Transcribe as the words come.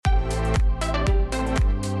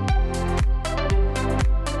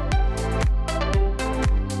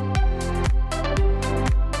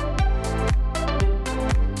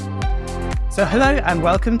So hello and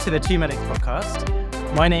welcome to the Two Medics podcast.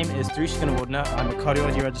 My name is Dhrush Gunawardena. I'm a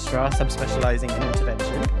cardiology registrar subspecialising in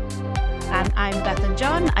intervention. And I'm Bethan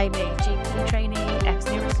John. I'm a GP trainee,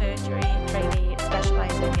 ex-neurosurgery trainee,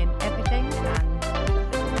 specialising in everything.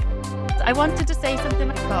 And I wanted to say something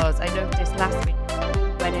because I noticed last week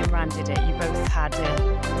when Imran did it, you both had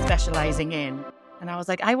specialising in. And I was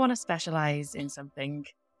like, I want to specialise in something,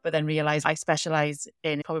 but then realised I specialise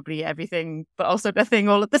in probably everything, but also nothing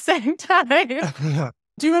all at the same time.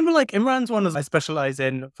 Do you remember Imran's one was I specialise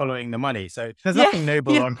in following the money? So there's nothing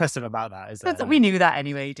noble or impressive about that, is there? We knew that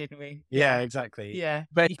anyway, didn't we? Yeah, exactly. Yeah.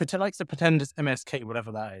 But he likes to pretend it's MSK,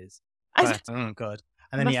 whatever that is. Oh, God.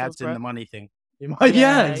 And then he adds in the money thing.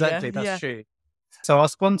 Yeah, exactly. That's true. So our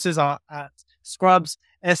sponsors are at Scrubs,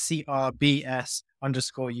 SCRBS_UK.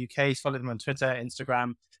 Follow them on Twitter,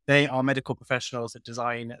 Instagram. They are medical professionals that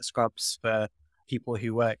design scrubs for people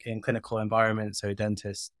who work in clinical environments, so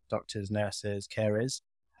dentists, doctors, nurses, carers.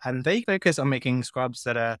 And they focus on making scrubs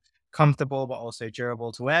that are comfortable but also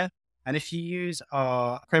durable to wear. And if you use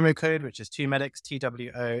our promo code, which is 2medics,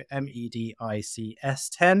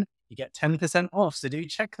 TWOMEDICS10, you get 10% off. So do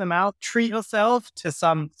check them out. Treat yourself to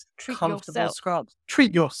some comfortable scrubs.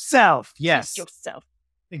 Treat yourself. Yes. Treat yourself.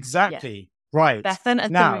 Exactly. Yeah. Right. Bethan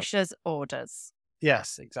and Dhrusha's orders.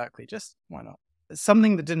 Yes, exactly. Just why not?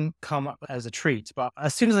 Something that didn't come up as a treat, but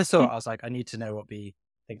as soon as I saw it, I was like, I need to know what B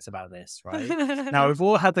thinks about this, right? Now, we've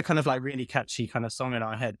all had the kind of really catchy kind of song in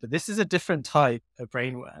our head, but this is a different type of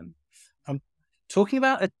brainworm. I'm talking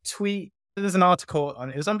about a tweet. There's an article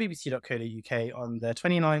it was on bbc.co.uk on the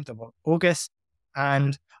 29th of August.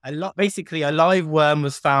 And basically a live worm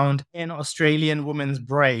was found in Australian woman's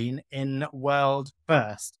brain in world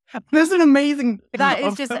first. There's an amazing... That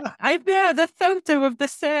is just... the photo of the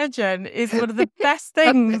surgeon is one of the best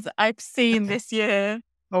things I've seen this year.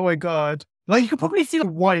 Oh my God. You could probably see the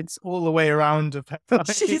whites all the way around of her.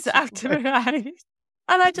 She's acting right.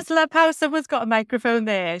 And I just love how someone's got a microphone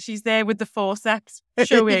there. She's there with the forceps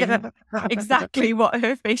showing exactly what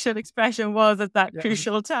her facial expression was at that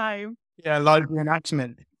crucial time. Yeah, live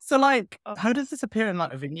reenactment. So, how does this appear in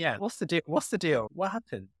a vignette? What's the deal? What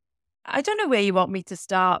happened? I don't know where you want me to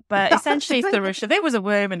start, but essentially, Dhrush, there was a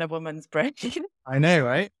worm in a woman's brain. I know,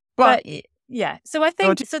 right? But yeah, so I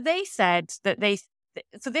think, so they said that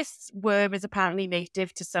so this worm is apparently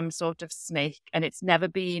native to some sort of snake, and it's never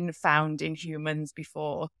been found in humans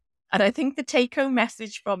before. And I think the take-home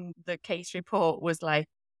message from the case report was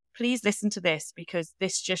please listen to this, because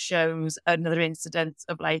this just shows another incident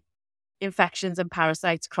of infections and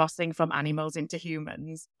parasites crossing from animals into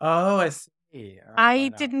humans. Oh, I see.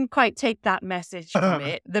 I didn't quite take that message from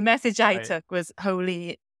it. The message I took was,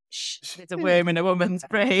 holy there's a worm in a woman's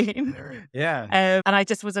brain. Yeah. And I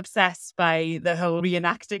just was obsessed by the whole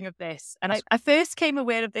reenacting of this. And I first came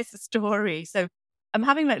aware of this story. So I'm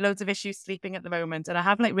having loads of issues sleeping at the moment, and I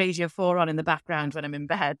have Radio 4 on in the background when I'm in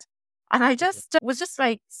bed. And I just was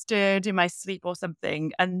stirred in my sleep or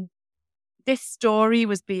something. And this story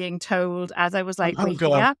was being told as I was waking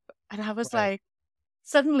up. And I was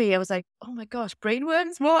suddenly I was oh my gosh,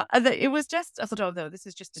 brainworms, what? And it was just, I thought, oh no, this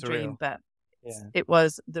is just a dream. But it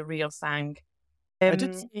was the real thing. I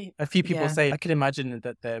did see a few people say, I could imagine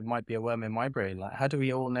that there might be a worm in my brain. How do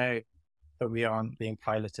we all know that we aren't being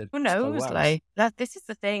piloted? Who knows? This is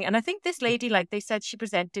the thing. And I think this lady, they said she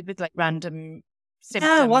presented with random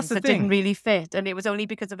symptoms that didn't really fit. And it was only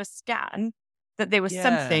because of a scan that there was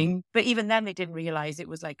something. But even then they didn't realize it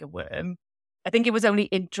was a worm. I think it was only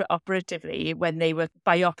intraoperatively when they were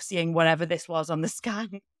biopsying whatever this was on the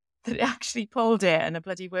scan that it actually pulled it and a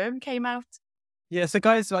bloody worm came out. Yeah, so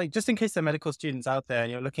guys, just in case there are medical students out there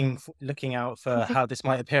and you're looking out for how this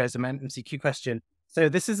might appear as an MCQ question. So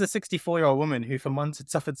this is a 64-year-old woman who for months had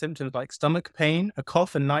suffered symptoms like stomach pain, a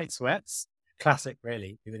cough and night sweats. Classic,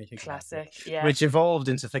 really. Classic, yeah. Which evolved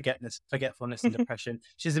into forgetfulness and depression.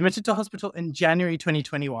 She's admitted to hospital in January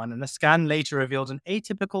 2021, and the scan later revealed an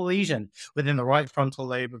atypical lesion within the right frontal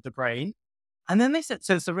lobe of the brain. And then they said,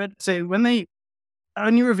 so when they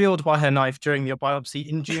only revealed by her knife during the biopsy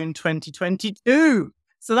in June 2022.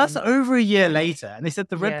 So that's over a year later. And they said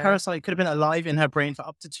the red parasite could have been alive in her brain for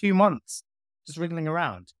up to 2 months, just wriggling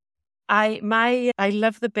around. I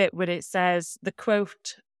love the bit where it says, the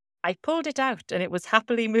quote, I pulled it out and it was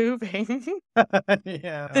happily moving.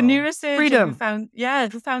 The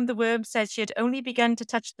neurosurgeon who found the worm said she had only begun to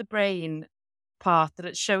touch the brain part that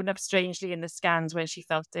had shown up strangely in the scans when she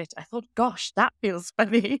felt it. I thought, gosh, that feels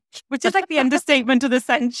funny. Which is the understatement of the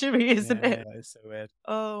century, isn't it? Yeah, it's so weird.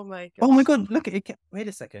 Oh my god. Oh my god, look, wait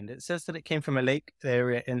a second. It says that it came from a lake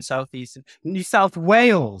area in southeast New South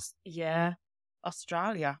Wales. Yeah.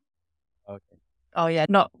 Australia. Okay. Oh yeah,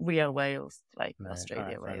 not real Wales, like No,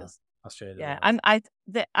 Australia fair enough. Wales. Australia. Yeah, Wales.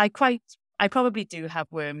 and I probably do have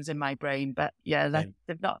worms in my brain, but yeah, Same.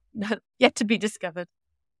 they've not yet to be discovered.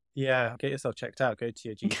 Yeah, get yourself checked out. Go to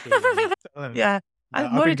your GP and tell them. Yeah, Yeah, I'm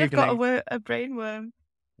I've been worried I've got Googling. a brain worm.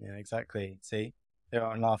 Yeah, exactly. See, they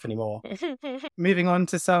won't laugh anymore. Moving on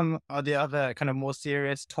to some of the other kind of more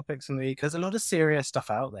serious topics in the week. There's a lot of serious stuff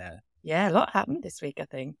out there. Yeah, a lot happened this week, I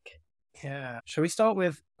think. Yeah. Shall we start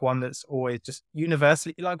with one that's always just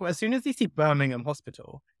universally, like, as soon as you see Birmingham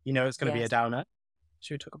Hospital, you know it's going to be a Yes. downer.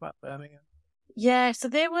 Should we talk about Birmingham? Yeah, so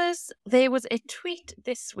there was a tweet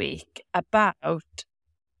this week about,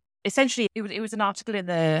 essentially it was an article in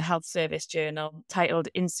the Health Service Journal titled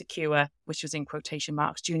 "Insecure," which was in quotation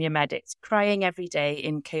marks, junior medics crying every day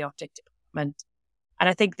in chaotic department. And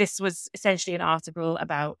I think this was essentially an article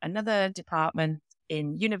about another department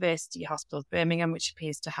in University Hospital Birmingham, which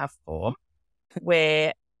appears to have 4,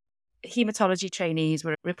 where haematology trainees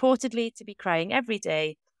were reportedly to be crying every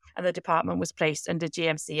day, and the department was placed under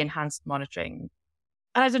GMC enhanced monitoring.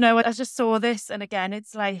 And I don't know, I just saw this, and again,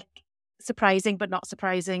 it's like surprising, but not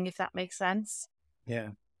surprising, if that makes sense. Yeah.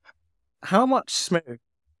 How much smoke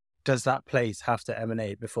does that place have to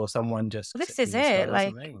emanate before someone just... Well, this is it.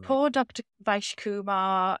 Like, poor Dr. Vaish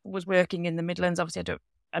Kumar was working in the Midlands. Obviously,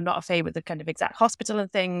 I'm not familiar with the kind of exact hospital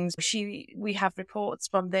and things. We have reports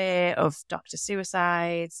from there of doctor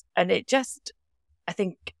suicides, and it just, I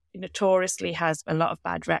think, notoriously has a lot of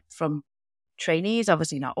bad rep from trainees.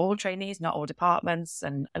 Obviously, not all trainees, not all departments,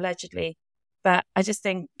 and allegedly. But I just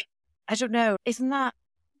think, I don't know, mustn't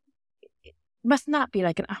that be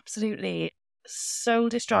like an absolutely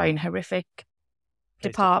soul-destroying, horrific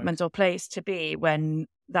department or place to be when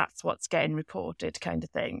that's what's getting reported, kind of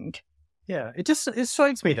thing? Yeah, it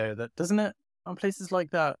strikes me though that, doesn't it, on places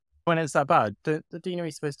like that, when it's that bad, the deanery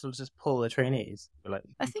is supposed to just pull the trainees. Like,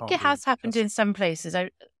 I think it has happened in some places.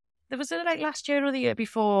 There was like last year or the year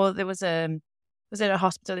before, there was a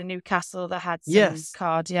hospital in Newcastle that had some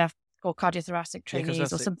cardiac or cardiothoracic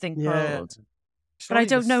trainees or something called. But I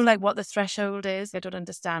don't know like what the threshold is. I don't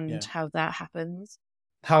understand how that happens.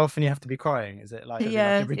 How often you have to be crying? Is it like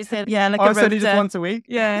every is it like a rota? Just once a week?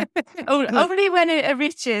 Yeah. Only when it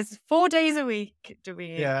reaches 4 days a week do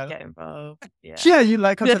we get involved. Yeah, you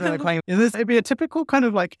like consider crying. It'd be a typical kind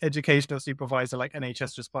of like educational supervisor, like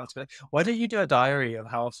NHS responsibility. Why don't you do a diary of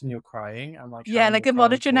how often you're crying and like like a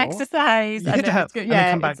monitoring exercise? And then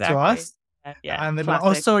come back to us. Yeah, and they're like,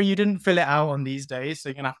 oh, sorry, you didn't fill it out on these days, so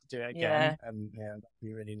you're gonna have to do it again. And that'd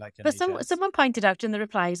be really like. But someone pointed out in the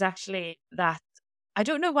replies actually that I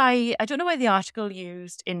don't know why the article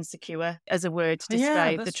used insecure as a word to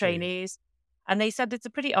describe the trainees. True. And they said it's a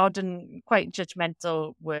pretty odd and quite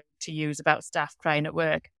judgmental word to use about staff crying at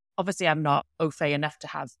work. Obviously, I'm not au fait enough to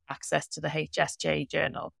have access to the HSJ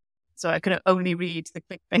journal, so I can only read the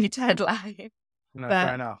clickbait headline. No,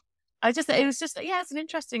 fair enough. It was just, it's an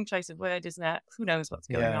interesting choice of word, isn't it? Who knows what's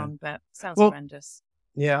going on, but it sounds horrendous.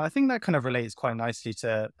 Yeah, I think that kind of relates quite nicely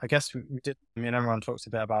to, I guess we did, everyone talks a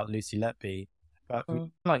bit about Lucy Letby, but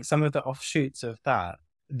like some of the offshoots of that,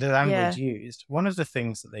 the language used, one of the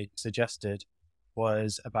things that they suggested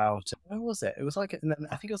was about, where was it? It was like,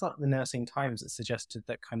 I think it was like the Nursing Times that suggested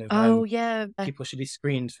that kind of people should be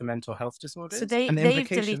screened for mental health disorders. So they've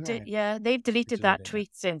deleted that tweet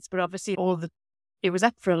since, but obviously it was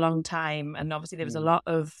up for a long time, and obviously there was a lot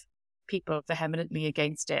of people vehemently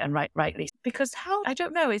against it, and rightly. Because I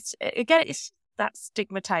don't know, it's that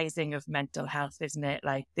stigmatizing of mental health, isn't it?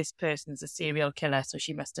 Like, this person's a serial killer, so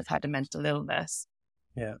she must have had a mental illness.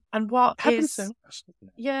 Yeah. And what happens so much,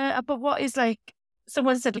 doesn't it? But what is, like,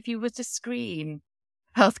 someone said if you were to screen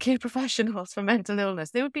healthcare professionals for mental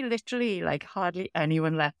illness, there would be literally like hardly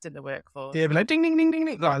anyone left in the workforce. Yeah, but like ding ding ding ding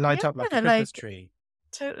ding, light up like a Christmas tree.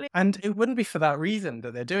 Totally. And it wouldn't be for that reason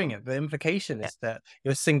that they're doing it. The implication is that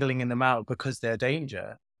you're singling them out because they're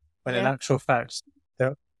danger, when in actual fact,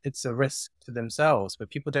 it's a risk to themselves. But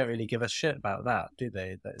people don't really give a shit about that, do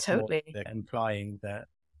they? Totally. They're implying that.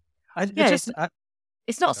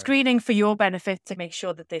 It's not screening for your benefit to make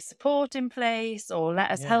sure that there's support in place or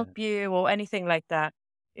let us help you or anything like that.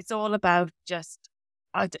 It's all about just,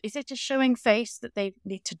 is it just showing face that they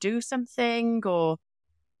need to do something, or...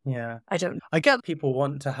 Yeah. I don't know. I get people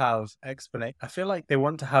want to have explanation. I feel like they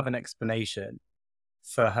want to have an explanation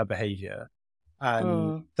for her behavior.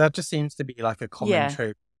 And that just seems to be like a common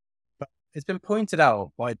trope. But it's been pointed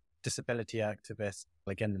out by disability activists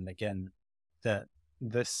again and again that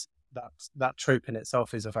that trope in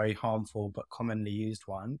itself is a very harmful but commonly used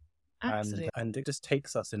one. Absolutely. And it just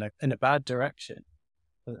takes us in a bad direction.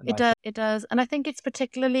 It does. And I think it's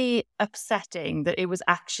particularly upsetting that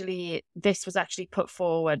this was actually put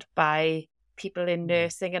forward by people in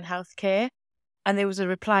nursing and healthcare. And there was a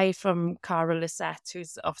reply from Cara Lissette,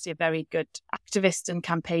 who's obviously a very good activist and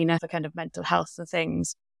campaigner for kind of mental health and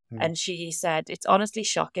things. And she said, it's honestly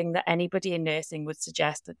shocking that anybody in nursing would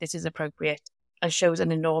suggest that this is appropriate and shows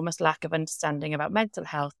an enormous lack of understanding about mental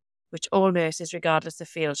health, which all nurses, regardless of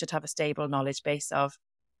field, should have a stable knowledge base of.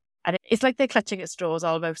 And it's like they're clutching at straws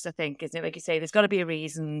almost, I think, isn't it? Like you say, there's got to be a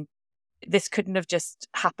reason. This couldn't have just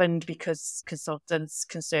happened because consultants'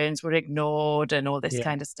 concerns were ignored and all this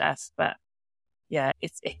kind of stuff. But yeah,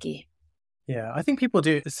 it's icky. Yeah, I think people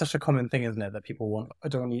do. It's such a common thing, isn't it? That people want, I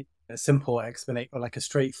don't need a simple explanation or like a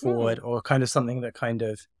straightforward or kind of something that kind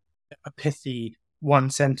of a pithy one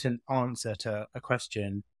sentence answer to a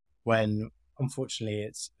question, when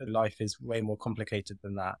unfortunately life is way more complicated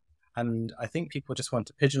than that. And I think people just want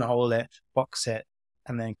to pigeonhole it, box it,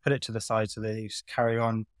 and then put it to the side so they just carry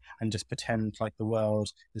on and just pretend like the world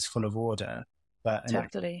is full of order. But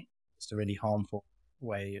totally, it's a really harmful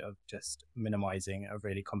way of just minimizing a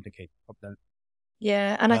really complicated problem.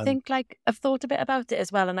 Yeah, and I think like I've thought a bit about it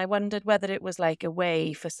as well, and I wondered whether it was like a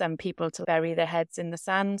way for some people to bury their heads in the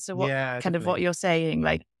sand. So what kind of what you're saying,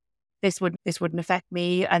 like this wouldn't affect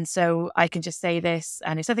me, and so I can just say this,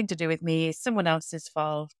 and it's nothing to do with me. It's someone else's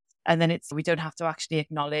fault, and then we don't have to actually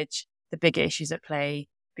acknowledge the big issues at play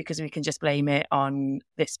because we can just blame it on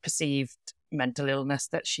this perceived mental illness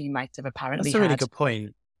that she might have apparently had. That's a really good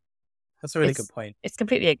point. That's a really good point. It's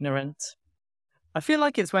completely ignorant. I feel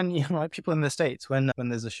like it's when, like people in the States, when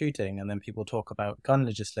there's a shooting and then people talk about gun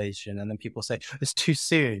legislation and then people say, it's too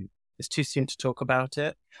soon. It's too soon to talk about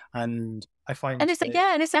it. And I find... And it's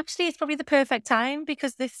it's probably the perfect time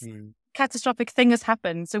because this catastrophic thing has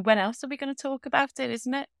happened. So when else are we going to talk about it,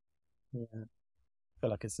 isn't it? Yeah. I feel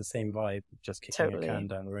like it's the same vibe, just kicking a can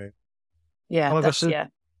down the road. Yeah, oh my gosh,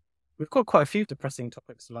 we've got quite a few depressing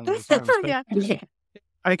topics along those lines.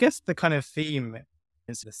 I guess the kind of theme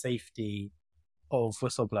is the safety of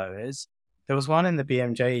whistleblowers. There was one in the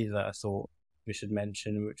BMJ that I thought we should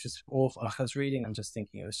mention, which is awful. Like I was reading, I'm just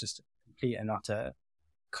thinking it was just a complete and utter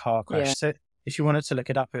car crash. Yeah. So if you wanted to look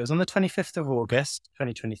it up, it was on the 25th of August,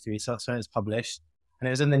 2023. So that's when it was published. And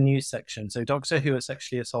it was in the news section. So doctor who was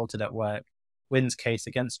sexually assaulted at work wins case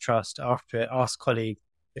against trust after it asked colleague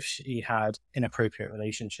if she had inappropriate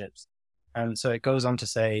relationships. And so it goes on to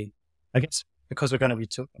say, I guess, because we're going to be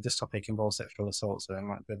this topic involves sexual assault, so there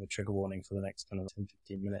might be a bit of a trigger warning for the next kind of 10,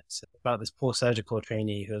 15 minutes about this poor surgical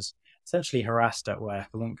trainee who was essentially harassed at work.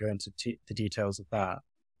 I won't go into the details of that.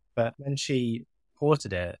 But when she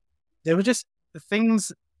reported it, there were just the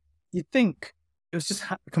things you'd think it was just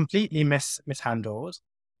completely mishandled.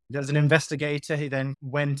 There was an investigator who then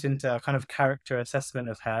went into a kind of character assessment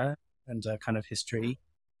of her and a kind of history.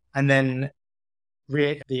 And then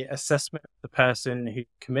the assessment of the person who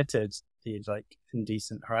committed the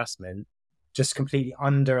indecent harassment just completely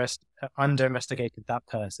under-investigated that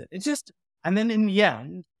person. And then in the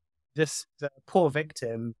end, the poor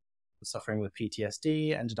victim was suffering with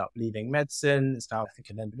PTSD, ended up leaving medicine, is now, I think,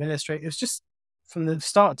 an administrator. It was just from the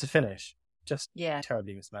start to finish, just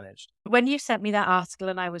terribly mismanaged. When you sent me that article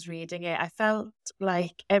and I was reading it, I felt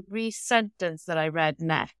like every sentence that I read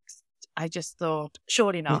next, I just thought,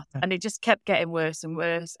 surely not. And it just kept getting worse and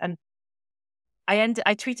worse. And I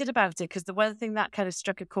tweeted about it because the one thing that kind of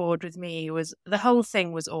struck a chord with me was the whole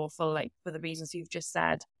thing was awful, like for the reasons you've just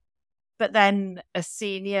said. But then a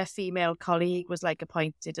senior female colleague was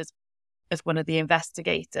appointed as one of the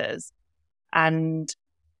investigators. And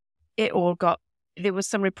there was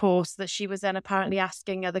some reports that she was then apparently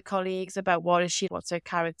asking other colleagues about what's her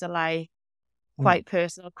character like, quite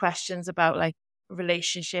personal questions about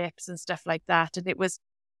relationships and stuff like that. And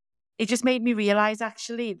it just made me realize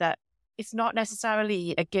actually that it's not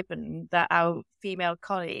necessarily a given that our female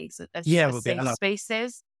colleagues are safe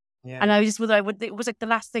spaces. Yeah. And it was the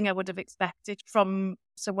last thing I would have expected from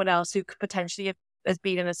someone else who could potentially has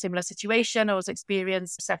been in a similar situation or has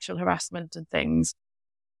experienced sexual harassment and things.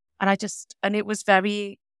 And it was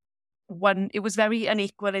very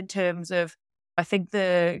unequal in terms of, I think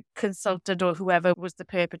the consultant or whoever was the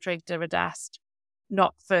perpetrator had asked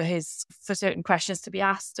not for certain questions to be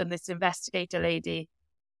asked, and this investigator lady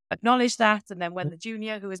acknowledged that, and then when the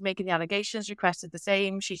junior who was making the allegations requested the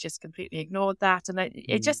same, she just completely ignored that. And I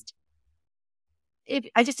just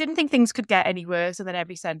didn't think things could get any worse, and then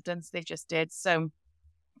every sentence they just did. So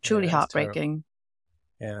truly heartbreaking.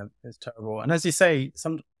 Yeah, it's terrible. And as you say,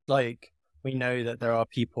 we know that there are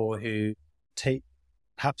people who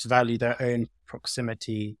perhaps value their own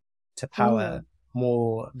proximity to power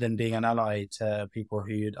more than being an ally to people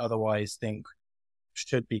who you'd otherwise think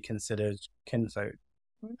should be considered kinfolk.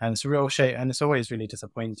 And it's a real shame. And it's always really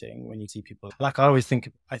disappointing when you see people like, I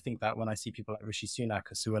think that when I see people like Rishi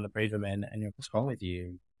Sunak or Suella Braverman, and you're, what's wrong with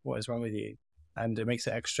you? What is wrong with you? And it makes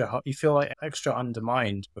it extra hard. You feel like extra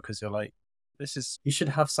undermined because you're like, you should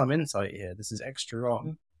have some insight here. This is extra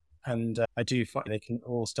wrong. And I do find they can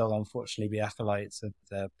all still, unfortunately, be acolytes of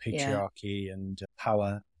the patriarchy and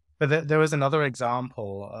power. But there was another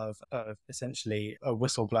example of essentially a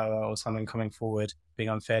whistleblower or someone coming forward being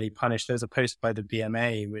unfairly punished. There was a post by the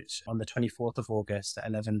BMA, which on the 24th of August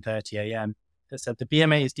at 11:30 a.m., that said the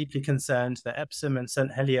BMA is deeply concerned that Epsom and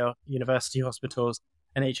St Helier University Hospitals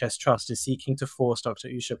NHS Trust is seeking to force Dr.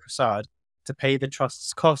 Usha Prasad to pay the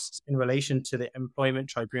Trust's costs in relation to the employment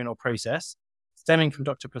tribunal process, stemming from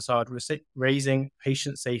Dr. Prasad raising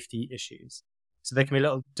patient safety issues. So there can be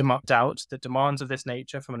little doubt that demands of this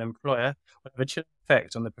nature from an employer will have a chilling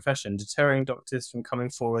effect on the profession, deterring doctors from coming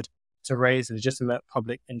forward to raise the legitimate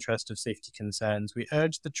public interest of safety concerns. We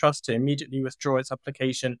urge the Trust to immediately withdraw its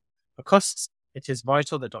application for costs. It is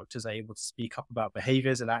vital that doctors are able to speak up about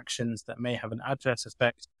behaviours and actions that may have an adverse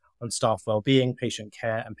effect on staff well-being, patient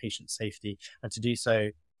care and patient safety, and to do so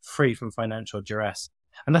free from financial duress.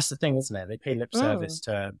 And that's the thing, isn't it? They pay lip service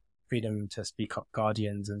to freedom to speak up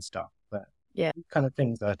guardians and stuff. But kind of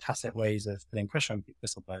things are tacit ways of putting pressure on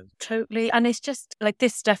whistleblowers. Totally. And it's just like,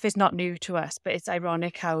 this stuff is not new to us, but it's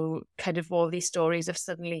ironic how kind of all these stories have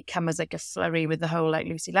suddenly come as like a flurry with the whole like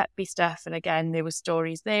Lucy Letby stuff. And again, there were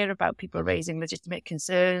stories there about people raising legitimate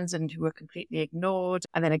concerns and who were completely ignored.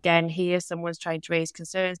 And then again, here someone's trying to raise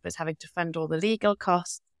concerns, but is having to fund all the legal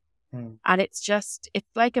costs. And it's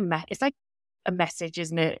like a message,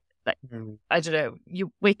 isn't it? Like, I don't know,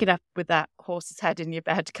 you waking up with that horse's head in your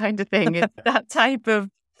bed kind of thing. It's that type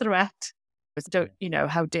of threat.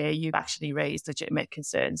 How dare you actually raise legitimate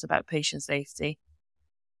concerns about patient safety?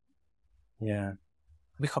 Yeah.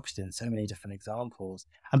 We copied it in so many different examples.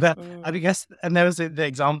 But I guess, and there was the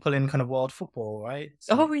example in kind of world football, right?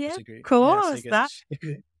 So, of course. If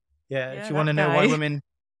you want to know why women...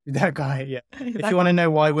 That guy, yeah. If you want to know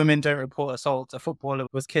why women don't report assault, a footballer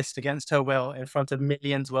was kissed against her will in front of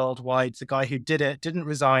millions worldwide. The guy who did it didn't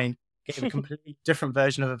resign, gave a completely different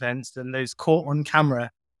version of events than those caught on camera,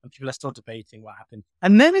 and people are still debating what happened.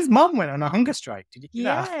 And then his mum went on a hunger strike. Did you see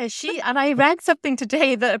that? Yeah, and I read something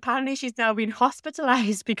today that apparently she's now been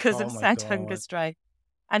hospitalized because of said hunger strike.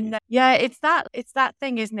 And it's that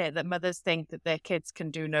thing, isn't it, that mothers think that their kids can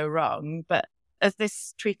do no wrong, but as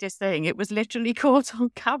this tweet is saying, it was literally caught on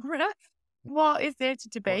camera. What is there to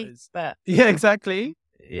debate? But yeah, exactly.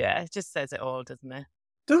 Yeah, it just says it all, doesn't it?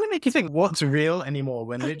 Doesn't make you think what's real anymore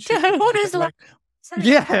when literally what is like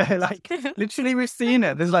literally we've seen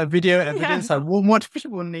it. There's like video evidence like what do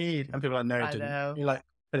people need? And people are like, no, it didn't. You're like,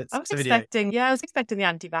 but it's a video. I was expecting the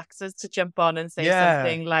anti-vaxxers to jump on and say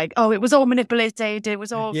something like, oh, it was all manipulated, it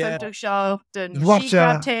was all photoshopped, and Russia. She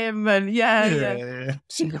grabbed him, and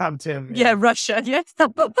she grabbed him. Yeah, Russia, yes.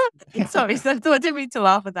 Sorry, I didn't mean to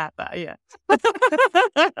laugh at that, but yeah.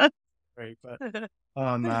 Great, but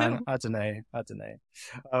oh man, I don't know.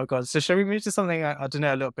 Oh god, so shall we move to something I don't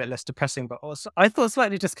know, a little bit less depressing, but also I thought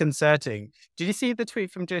slightly disconcerting. Did you see the tweet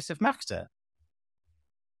from Joseph Makta?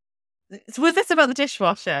 Was this about the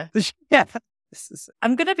dishwasher? Yeah.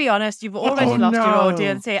 I'm going to be honest, you've already lost your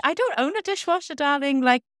audience here. I don't own a dishwasher, darling.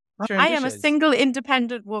 Like, I am a single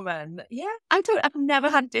independent woman. Yeah, I've never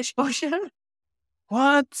had a dishwasher.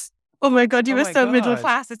 What? Oh my God, you are so middle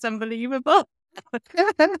class. It's unbelievable.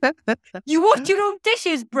 You wash your own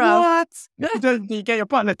dishes, bro. What? You get your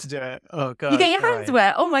partner to do it. Oh God. You get your hands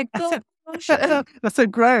wet. Oh my God. That's so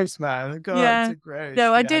gross, man. God, yeah. so gross.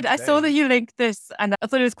 No, I did. I saw that you linked this, and I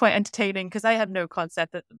thought it was quite entertaining because I had no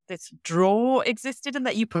concept that this drawer existed and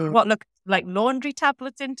that you put what looked like laundry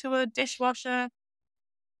tablets into a dishwasher.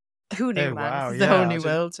 Who knew, man? Wow, this is a whole new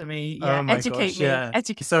world to me. Yeah, oh my educate gosh, me. yeah.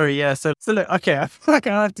 Educate. Sorry, yeah. So look, okay, I feel like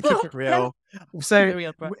I have to keep it real.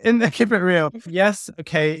 So keep it real. Yes,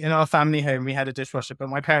 okay. In our family home, we had a dishwasher, but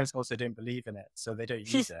my parents also don't believe in it, so they don't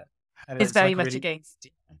use it. And it's very much against.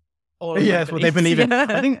 Yes, well, they believe it.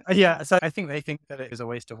 I think, so I think they think that it is a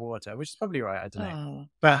waste of water, which is probably right. I don't know.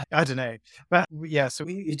 But I don't know. But yeah, so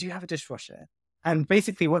we do have a dishwasher. And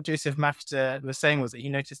basically what Joseph Makta was saying was that he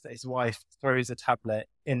noticed that his wife throws a tablet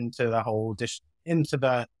into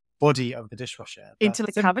the body of the dishwasher. Into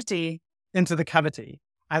the cavity. Into the cavity.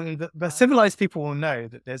 And the civilized people will know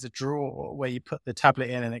that there's a drawer where you put the tablet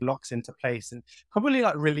in and it locks into place and probably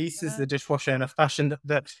like releases the dishwasher in a fashion that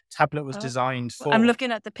the tablet was designed for. I'm looking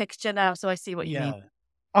at the picture now, so I see what you mean.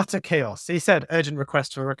 utter chaos. He said, urgent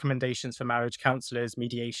request for recommendations for marriage counsellors,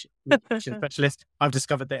 mediation specialists. I've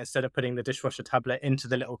discovered that instead of putting the dishwasher tablet into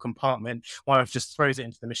the little compartment, my wife just throws it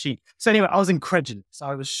into the machine. So anyway, I was incredulous.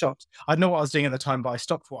 I was shocked. I didn't know what I was doing at the time, but I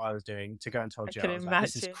stopped what I was doing to go and tell Jill. I was like,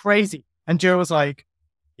 this is crazy. And Jill was like,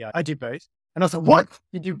 yeah, I do both. And I was like, what?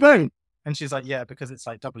 You do both? And she's like, yeah, because it's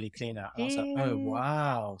like doubly cleaner. And I was like, oh,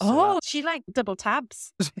 wow. So she like double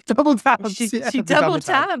tabs. Double tabs. She double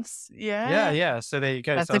tabs. Yeah. Yeah. So there you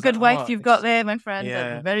go. That's so a good wife you've got there, my friend.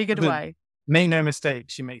 Yeah. A very good wife. Make no mistake.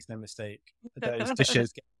 She makes no mistake. Those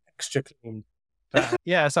dishes get extra clean. But,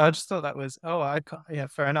 yeah. So I just thought that was, yeah,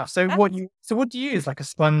 fair enough. So what do you use? Like a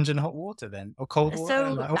sponge and hot water then? Or cold water?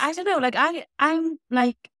 So I don't know. Like I'm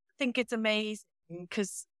like, think it's amazing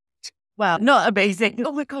because, well, not amazing.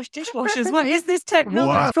 Oh my gosh, dishwashers. What is this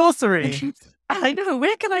technology? Sorcery. I know.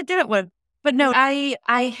 Where can I get one? But no, I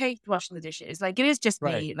hate washing the dishes. Like, it is just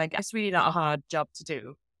me. Like, it's really not a hard job to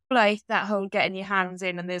do. Like that whole getting your hands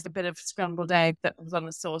in and there's a bit of scrambled egg that was on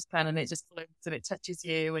the saucepan and it just floats and it touches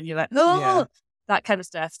you and you're like, that kind of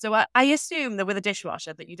stuff. So I assume that with a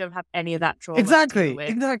dishwasher that you don't have any of that trauma.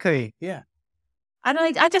 Exactly. Yeah. And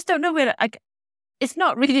I just don't know where, it's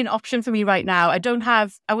not really an option for me right now.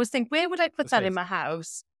 I was thinking, where would I put that in my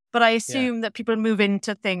house? But I assume that people move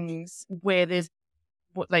into things where there's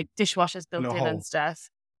like dishwashers built in and stuff.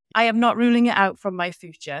 I am not ruling it out from my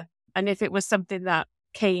future. And if it was something that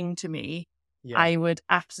came to me, I would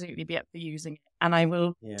absolutely be up for using it. And I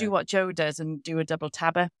will do what Joe does and do a double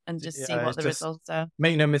tabber and just see what the results are.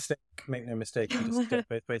 Make no mistake. And just get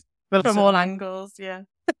both ways. From all angles, yeah.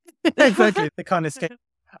 Exactly. They can't escape.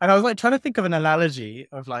 And I was like trying to think of an analogy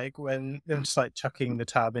of like when they're just like chucking the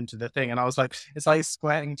tab into the thing. And I was like, it's like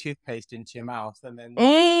squirting toothpaste into your mouth and then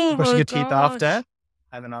brushing your teeth after.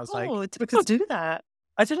 And then I was like, because do that.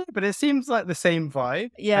 I don't know, but it seems like the same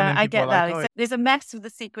vibe. Yeah, I get that. Like, there's a mess with the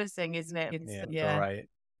sequencing, isn't it? Yeah. All right.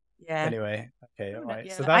 Yeah. Anyway, okay, all right.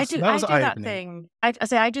 Yeah. So I do that thing.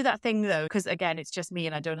 I do that thing though, because again, it's just me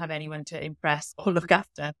and I don't have anyone to impress or look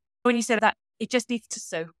after. When you say that, it just needs to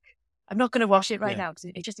soak. I'm not going to wash it right now because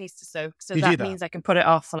it just needs to soak. So that means I can put it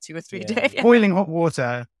off for 2 or 3 days. Boiling hot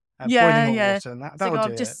water. Boiling hot water. And that will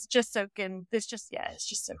do just soaking. It's just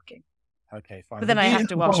soaking. Okay, fine. But then I have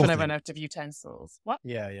to wash when I run out of utensils. What?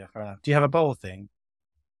 Yeah, fair enough. Do you have a bowl thing?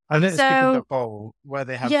 I noticed people with a bowl where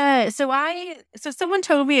they have... Yeah, so someone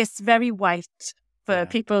told me it's very white for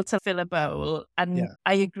people to fill a bowl. And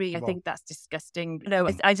I agree. I think that's disgusting. No,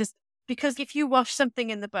 I just... Because if you wash something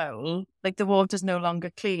in the bowl, like the water's no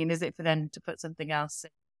longer clean, is it for them to put something else in?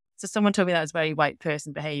 So someone told me that was very white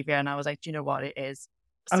person behavior. And I was like, do you know what it is?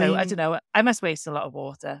 So I don't know. I must waste a lot of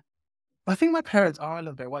water. I think my parents are a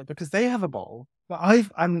little bit white because they have a bowl. But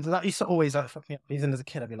that used to always fuck me up. Even as a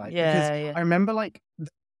kid, I'd be like, I remember like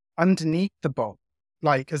underneath the bowl,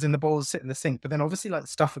 like as in the bowls sit in the sink, but then obviously like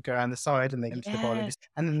stuff would go around the side and they into the bowl, and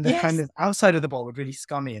then the kind of outside of the bowl would really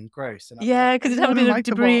scummy and gross. And because it had a bit of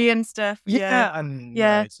debris and stuff.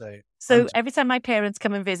 So every time my parents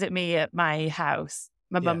come and visit me at my house,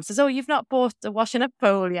 my mum says, "Oh, you've not bought a washing up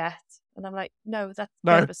bowl yet," and I'm like, "No, that's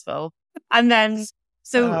purposeful." And then.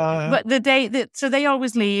 But so they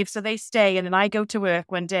always leave, so they stay, and then I go to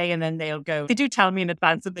work one day, and then they'll go. They do tell me in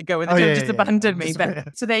advance that they go, and they don't just abandon me.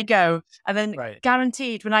 But so they go, and then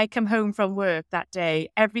guaranteed, when I come home from work that day,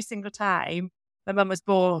 every single time, my mum has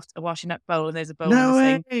bought a washing up bowl, and there's a bowl in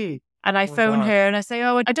the sink. And I phone her, and I say,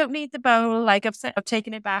 "Oh, I don't need the bowl. Like I've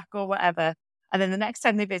taken it back or whatever." And then the next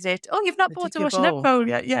time they visit, "Oh, you've not bought a washing up bowl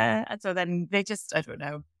yet?" Yeah, and so then they just, I don't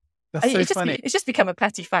know. That's so funny. It's just become a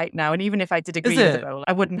petty fight now. And even if I did agree with the bowl,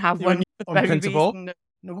 I wouldn't have one. On principle?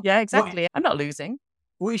 Yeah, exactly. I'm not losing.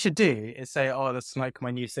 What you should do is say, "Oh, that's like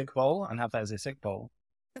my new sick bowl," and have that as a sick bowl.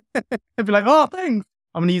 I'd be like, "Oh, thanks.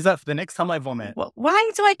 I'm going to use that for the next time I vomit." Well, why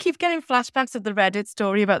do I keep getting flashbacks of the Reddit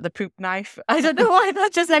story about the poop knife? I don't know why.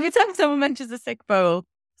 That's just every time someone mentions a sick bowl.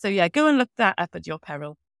 So yeah, go and look that up at your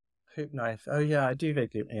peril. Poop knife. Oh yeah, I do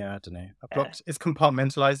vaguely. Yeah, I don't know. It's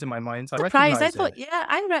compartmentalized in my mind. So surprised. I thought,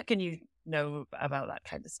 I reckon you know about that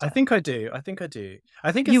kind of stuff. I think I do. I think it's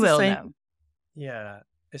you will know. Yeah.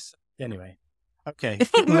 It's anyway. Okay.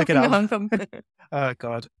 Look it up. Oh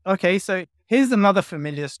God. Okay. So here's another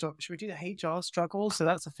familiar story. Should we do the HR struggle? So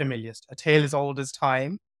that's a familiar. A tale as old as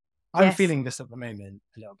time. I'm feeling this at the moment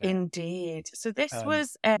a little bit. Indeed. So this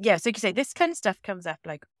was so you can say this kind of stuff comes up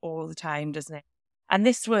like all the time, doesn't it? And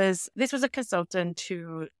this was a consultant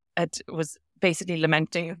who was basically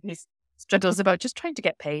lamenting his struggles about just trying to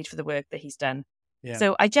get paid for the work that he's done. Yeah.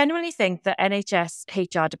 So I genuinely think that NHS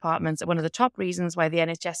HR departments are one of the top reasons why the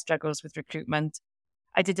NHS struggles with recruitment.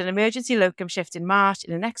 I did an emergency locum shift in March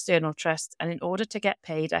in an external trust, and in order to get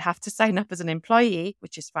paid, I have to sign up as an employee,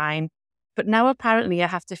 which is fine. But now apparently I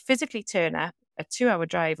have to physically turn up a 2-hour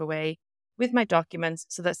drive away with my documents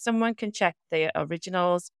so that someone can check their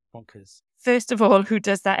originals. Bonkers. First of all, who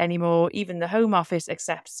does that anymore? Even the Home Office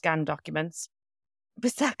accepts scanned documents.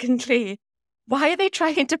 But secondly, why are they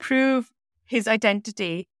trying to prove his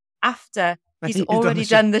identity after he's already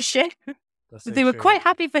done the shit that they were quite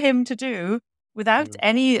happy for him to do without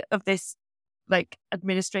any of this like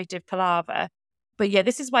administrative palaver? But yeah,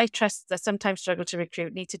 this is why trusts that sometimes struggle to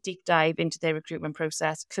recruit need to deep dive into their recruitment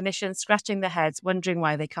process. Clinicians scratching their heads, wondering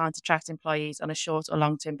why they can't attract employees on a short or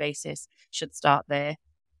long-term basis should start there.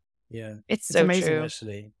 Yeah. It's so amazing, true.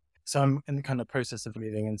 actually. So I'm in the kind of process of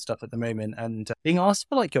moving and stuff at the moment, and being asked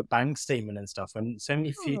for like your bank statement and stuff, and so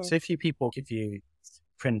few people give you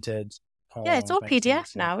printed. Yeah, it's all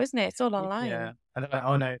PDF now, isn't it? It's all online. Yeah, and they're like,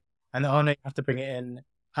 oh no, you have to bring it in,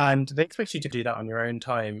 and they expect you to do that on your own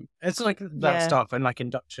time. It's like that stuff, and like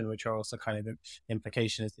induction, which are also kind of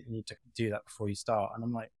implication is that you need to do that before you start. And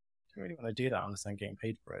I'm like, I don't really want to do that unless I'm getting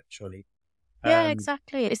paid for it, surely. Yeah,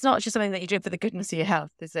 exactly. It's not just something that you do for the goodness of your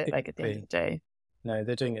health, is it? Like at the end of the day. No,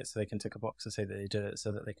 they're doing it so they can tick a box to say that they did it,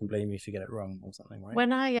 so that they can blame you if you get it wrong or something, right?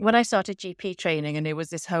 When I started GP training, and it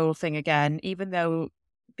was this whole thing again, even though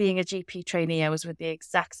being a GP trainee, I was with the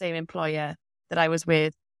exact same employer that I was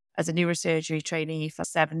with as a neurosurgery trainee for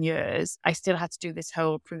 7 years, I still had to do this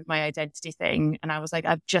whole prove my identity thing. And I was like,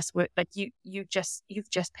 I've just worked, like you've just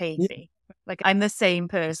paid me. Like I'm the same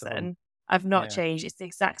person. I've not changed. It's the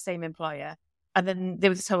exact same employer. And then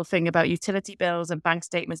there was this whole thing about utility bills and bank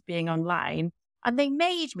statements being online. And they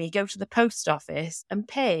made me go to the post office and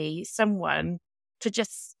pay someone to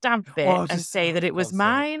just stamp it and say that it was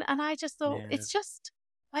mine. And I just thought, it's just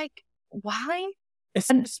like, why?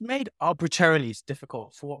 It's made arbitrarily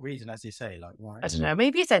difficult. For what reason, as you say? Like, why? I don't know.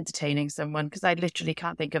 Maybe it's entertaining someone, because I literally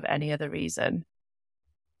can't think of any other reason.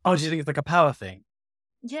 Oh, do you think it's like a power thing?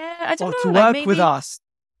 Yeah, I don't know. To work like with us.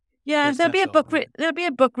 Yeah, there'll be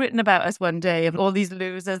a book written about us one day of all these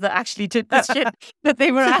losers that actually did the shit that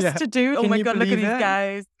they were asked to do. Oh my God, look at these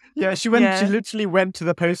guys. Yeah, she literally went to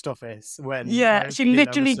the post office when. Yeah, she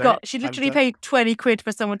literally paid 20 quid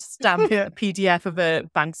for someone to stamp a PDF of a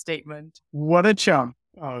bank statement. What a chump.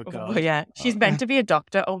 Oh God. Oh, yeah, she's meant to be a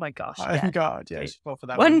doctor. Oh my gosh. Oh God, yeah, she fought for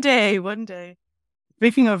that. One day.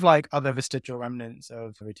 Speaking of like other vestigial remnants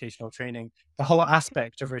of rotational training, the whole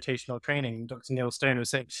aspect of rotational training, Dr. Neil Stone was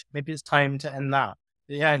saying, maybe it's time to end that.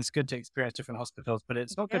 Yeah, it's good to experience different hospitals, but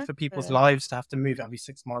it's not good for people's lives to have to move every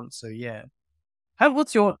 6 months. So yeah.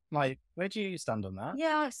 What's your, like, where do you stand on that?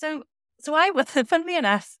 Yeah, so I was, funnily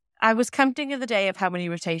enough, I was counting the other day of how many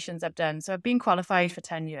rotations I've done. So I've been qualified for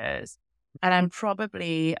 10 years and I'm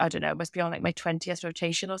probably, I don't know, must be on like my 20th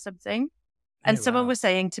rotation or something. And someone was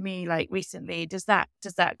saying to me like recently, does that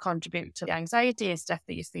contribute to the anxiety and stuff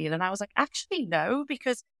that you feel? And I was like, actually, no,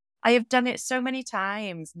 because I have done it so many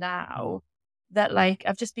times now that like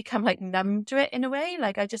I've just become like numb to it in a way.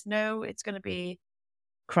 Like I just know it's going to be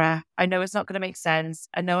crap. I know it's not going to make sense.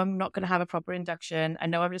 I know I'm not going to have a proper induction. I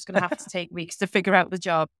know I'm just going to have to take weeks to figure out the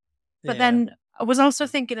job. But then I was also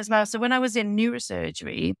thinking as well. So when I was in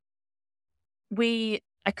neurosurgery,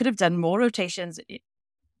 I could have done more rotations.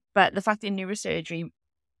 But the fact that in neurosurgery,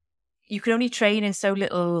 you could only train in so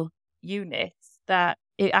little units that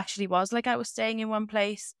it actually was like I was staying in one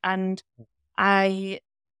place. And I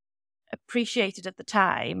appreciated at the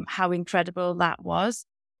time how incredible that was.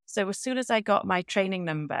 So as soon as I got my training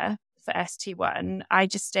number for ST1, I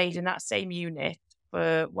just stayed in that same unit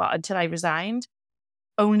for until I resigned,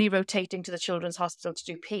 only rotating to the Children's Hospital to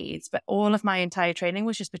do peds. But all of my entire training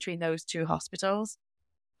was just between those two hospitals.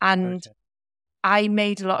 And I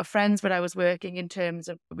made a lot of friends when I was working in terms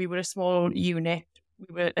of, we were a small unit.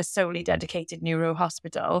 We were a solely dedicated neuro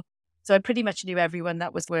hospital. So I pretty much knew everyone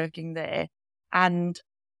that was working there. And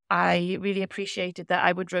I really appreciated that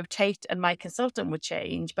I would rotate and my consultant would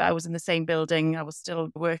change, but I was in the same building. I was still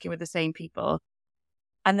working with the same people.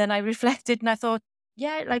 And then I reflected and I thought,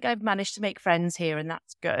 yeah, like I've managed to make friends here and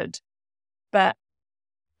that's good.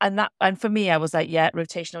 And for me, I was like, yeah,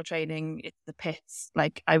 rotational training, it's the pits.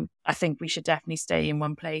 Like, I think we should definitely stay in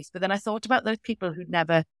one place. But then I thought about those people who'd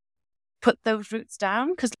never put those roots down,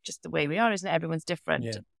 because just the way we are, isn't it? Everyone's different.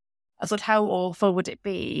 Yeah. I thought, how awful would it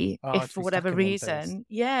be if for whatever reason,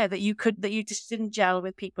 that you just didn't gel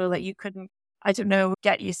with people, that you couldn't, I don't know,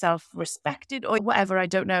 get yourself respected or whatever, I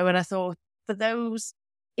don't know. And I thought for those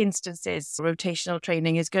instances, rotational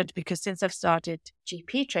training is good, because since I've started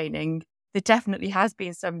GP training, there definitely has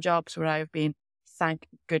been some jobs where I've been, thank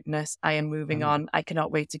goodness, I am moving on. I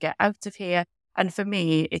cannot wait to get out of here. And for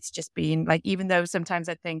me, it's just been like, even though sometimes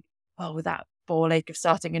I think, oh, with that ball ache of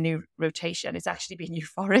starting a new rotation, it's actually been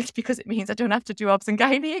euphoric because it means I don't have to do obs and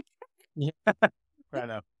gynae. Yeah, fair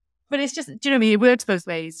enough. But it's just, do you know what I mean? It works both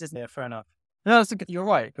ways, doesn't it? Yeah, fair enough. No, you're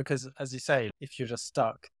right, because as you say, if you're just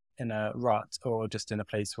stuck in a rut or just in a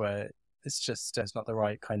place where it's not the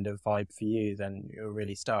right kind of vibe for you, then you're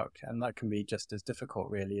really stuck. And that can be just as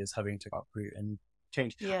difficult, really, as having to uproot and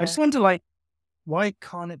change. I Yeah. just wonder, like, why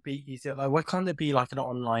can't it be easier? Like, why can't it be like an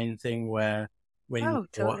online thing where when Oh, you're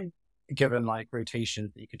totally. given like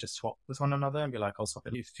rotations that you could just swap with one another and be like, I'll swap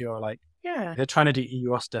it. If you're like, Yeah. they're trying to do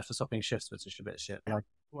EU Oster for swapping shifts, which is a bit shit. Like,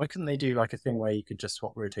 why couldn't they do like a thing where you could just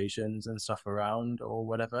swap rotations and stuff around or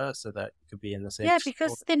whatever, so that you could be in the same? Yeah,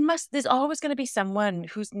 because there's always going to be someone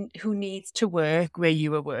who needs to work where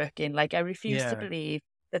you were working. Like, I refuse to believe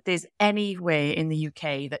that there's anywhere in the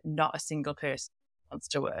UK that not a single person wants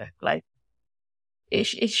to work. Like, it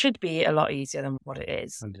should be a lot easier than what it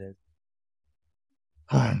is.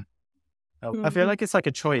 I feel like it's like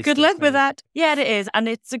a choice. Good luck with that. Yeah, it is. And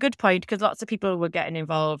it's a good point because lots of people were getting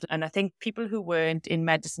involved. And I think people who weren't in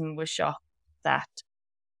medicine were shocked that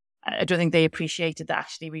I don't think they appreciated that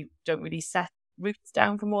actually we don't really set routes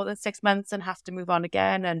down for more than 6 months and have to move on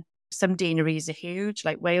again. And some deaneries are huge.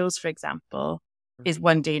 Like Wales, for example, is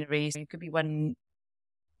one deanery. So it could be one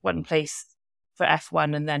place for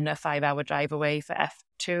F1 and then a 5-hour drive away for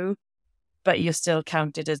F2. But you're still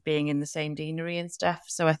counted as being in the same deanery and stuff.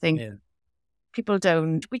 So I think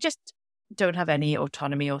we just don't have any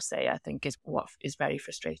autonomy or say, I think, is what is very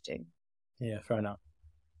frustrating. Yeah, fair enough.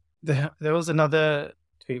 There was another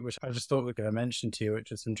tweet which I just thought we're going to mention to you, which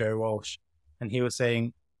was from Joe Walsh. And he was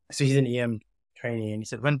saying, so he's an EM trainee, and he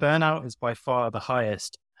said, when burnout is by far the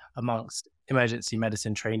highest amongst emergency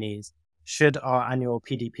medicine trainees, should our annual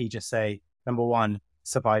PDP just say, number 1,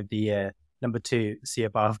 survive the year, number 2, see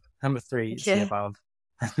above, number 3, see above?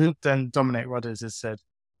 Then Dominic Rodders has said,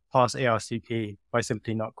 pass ARCP by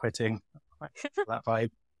simply not quitting. That vibe.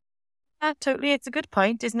 Yeah, totally. It's a good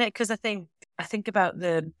point, isn't it? Because I think about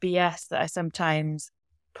the BS that I sometimes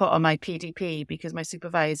put on my PDP because my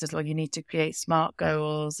supervisor's like, you need to create SMART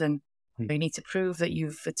goals and you need to prove that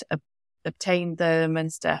you've obtained them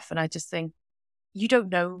and stuff. And I just think, you don't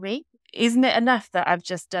know me. Isn't it enough that I've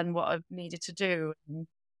just done what I've needed to do? And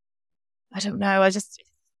I don't know. I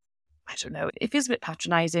don't know. It feels a bit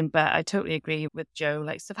patronizing, but I totally agree with Joe.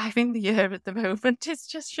 Like, surviving the year at the moment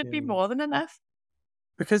should be more than enough.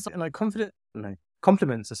 Because like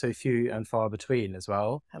compliments are so few and far between as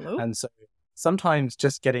well. Hello. And so sometimes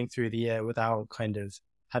just getting through the year without kind of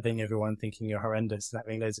having everyone thinking you're horrendous and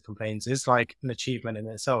having loads of complaints is like an achievement in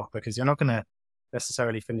itself, because you're not going to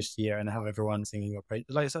necessarily finish the year and have everyone singing your praise.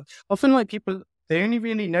 Like, so often, like, people, they only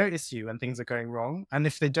really notice you when things are going wrong. And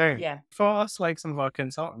if they don't, for us, like some of our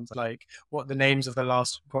consultants, like what the names of the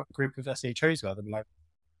last group of SHOs were, like,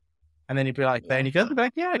 and then you'd be like, then you go,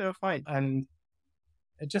 like, yeah, they were fine. And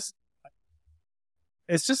it's just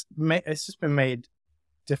been made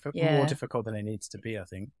more difficult than it needs to be, I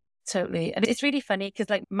think. Totally. And it's really funny because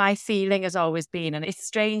like my feeling has always been, and it's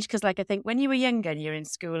strange because like I think when you were younger and you're in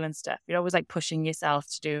school and stuff, you're always like pushing yourself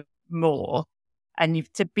to do more and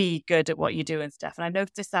to be good at what you do and stuff. And I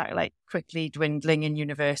noticed that like quickly dwindling in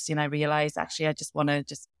university, and I realized actually I just want to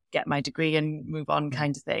just get my degree and move on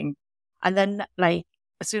kind of thing. And then like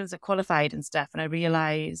as soon as I qualified and stuff, and I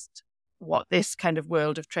realized what this kind of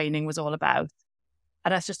world of training was all about.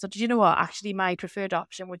 And I just thought, you know what? Actually, my preferred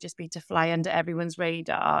option would just be to fly under everyone's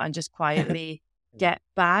radar and just quietly get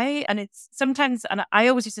by. And it's sometimes, and I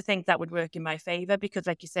always used to think that would work in my favor because,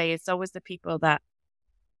 like you say, it's always the people that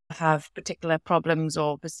have particular problems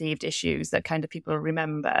or perceived issues that kind of people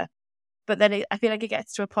remember. But then I feel like it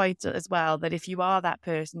gets to a point as well that if you are that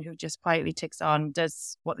person who just quietly ticks on,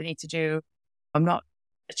 does what they need to do, I'm not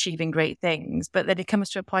achieving great things. But then it comes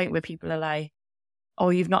to a point where people are like, oh,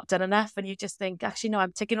 you've not done enough. And you just think, actually, no,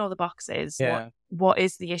 I'm ticking all the boxes. Yeah. What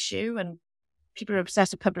is the issue? And people are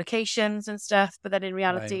obsessed with publications and stuff. But then in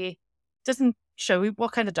reality, it doesn't show you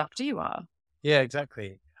what kind of doctor you are. Yeah,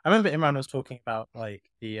 exactly. I remember Imran was talking about like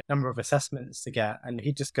the number of assessments to get, and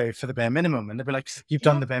he'd just go for the bare minimum. And they'd be like, you've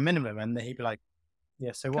done the bare minimum. And he'd be like,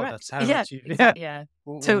 yeah, so what? Correct. That's how much you... Yeah.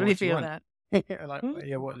 Totally feel that. Like,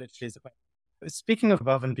 yeah, what literally is it? Speaking of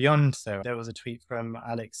above and beyond, so there was a tweet from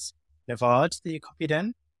Alex Navard that you copied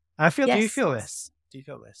in. Do you feel this?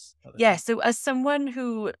 Yeah, so as someone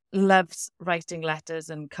who loves writing letters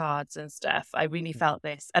and cards and stuff, I really felt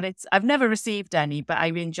this. And I've never received any, but I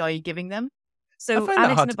enjoy giving them. So I find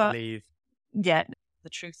that hard to believe. Yeah, the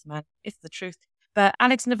truth, man. It's the truth. But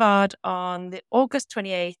Alex Navard on the August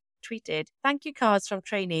 28th tweeted, "Thank you cards from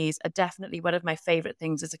trainees are definitely one of my favorite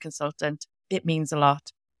things as a consultant. it means a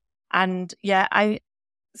lot. And yeah, I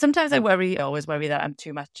always worry that I'm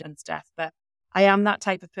too much and stuff, but I am that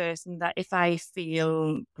type of person that if I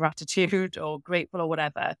feel gratitude or grateful or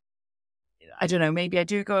whatever, I don't know, maybe I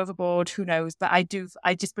do go overboard, who knows, but I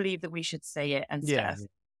just believe that we should say it and Yeah. stuff.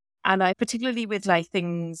 And I particularly with like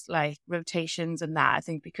things like rotations and that, I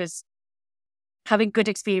think because having good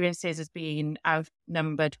experiences has been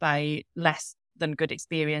outnumbered by less than good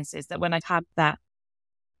experiences, that when I've had that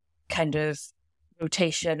kind of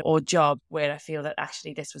rotation or job where I feel that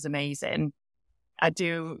actually this was amazing, I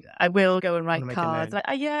will go and write cards.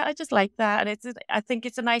 I just like that. And I think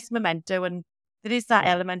it's a nice memento, and there is that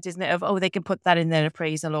element, isn't it, of, oh, they can put that in their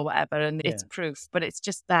appraisal or whatever, and it's proof. But it's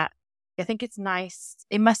just that I think it's nice.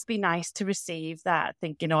 It must be nice to receive that,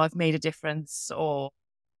 thinking, oh, I've made a difference, or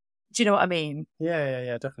do you know what I mean?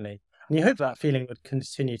 Yeah, definitely. And you hope that feeling would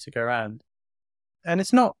continue to go around. And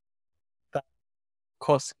it's not that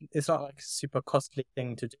it's not like a super costly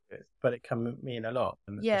thing to do it, but it can mean a lot,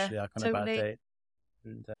 especially like on a bad day.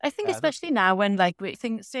 And, I think especially now when like we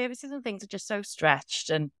think services and things are just so stretched,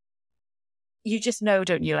 and you just know,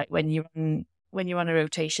 don't you, like when you're on a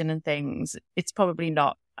rotation and things, it's probably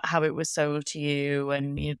not how it was sold to you,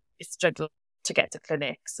 and you struggle to get to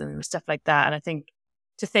clinics and stuff like that. And I think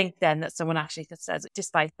to think then that someone actually says,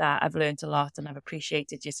 despite that, I've learned a lot and I've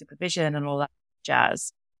appreciated your supervision and all that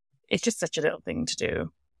jazz. It's just such a little thing to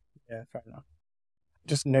do. Yeah, fair enough.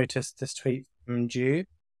 Just noticed this tweet from Ju.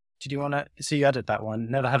 Did you want to? So you added that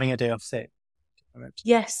one, never having a day off sick.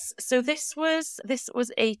 Yes. So this was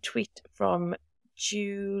a tweet from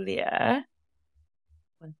Julia,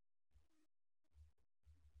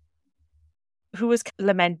 who was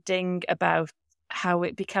lamenting about how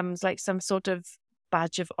it becomes like some sort of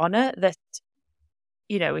badge of honor that,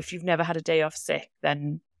 you know, if you've never had a day off sick,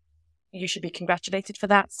 then you should be congratulated for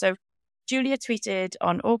that. So Julia tweeted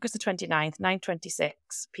on August the 29th, 9:26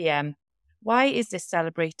 p.m, "Why is this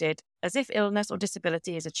celebrated? As if illness or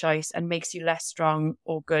disability is a choice and makes you less strong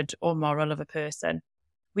or good or moral of a person.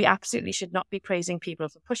 We absolutely should not be praising people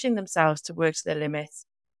for pushing themselves to work to their limits.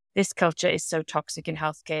 This culture is so toxic in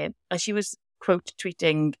healthcare." And she was quote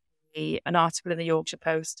tweeting an article in the Yorkshire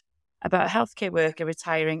Post about a healthcare worker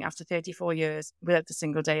retiring after 34 years without a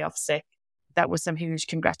single day off sick. That was some huge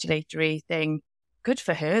congratulatory thing. Good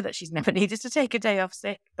for her that she's never needed to take a day off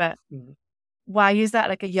sick. But why is that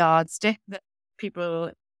like a yardstick that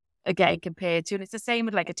people are getting compared to? And it's the same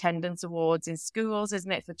with like attendance awards in schools,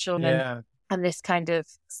 isn't it, for children and this kind of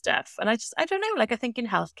stuff. And I don't know, like I think in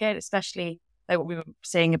healthcare, especially like what we were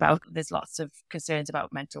saying about, there's lots of concerns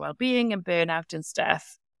about mental well-being and burnout and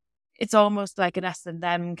stuff. It's almost like an us and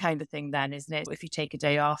them kind of thing then, isn't it? If you take a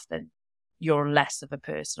day off, then you're less of a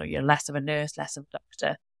person, or you're less of a nurse, less of a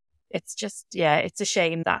doctor. It's just, it's a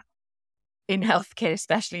shame that in healthcare,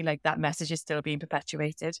 especially, like that message is still being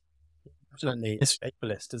perpetuated. Absolutely. It's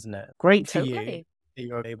ableist, isn't it? Great for you that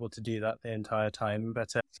you're able to do that the entire time.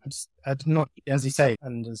 But I'm not, as you say,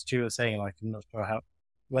 and as Ju was saying, like, I'm not sure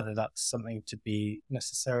whether that's something to be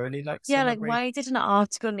necessarily like like why did an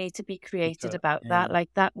article need to be created about that? Like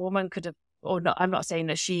that woman could have, or not, I'm not saying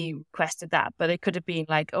that she requested that, but it could have been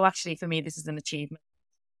like, oh, actually for me this is an achievement.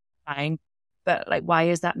 Fine. But like, why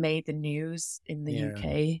is that made the news in the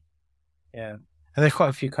UK? Yeah. And there's quite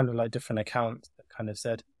a few kind of like different accounts that kind of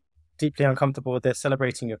said, deeply uncomfortable, they're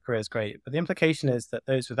celebrating your career is great. But the implication is that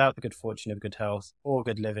those without the good fortune of good health or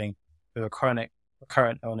good living with a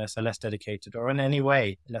current illness are less dedicated or in any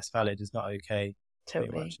way less valid is not okay.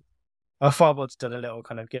 Totally. Our Farboard's done a little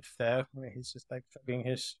kind of gift there where he's just like shrugging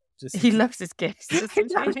his... He loves his gifts.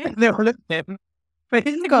 They all look at him. But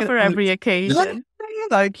he's got for every occasion.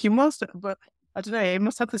 Like he must, but I don't know, he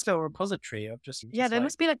must have this little repository of just... there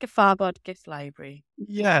must be like a Farboard gift library.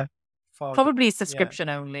 Yeah. Probably subscription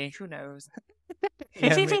only. Who knows?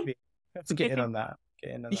 Maybe. Have to get in on that.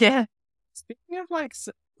 Yeah. Speaking of like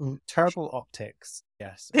terrible optics,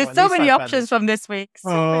 yes. There's so many options from this week. So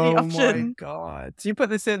many options. Oh my God. So you put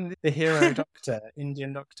this in the hero doctor,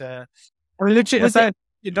 Indian doctor. I mean, literally,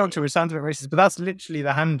 Indian doctor, which sounds a bit racist, but that's literally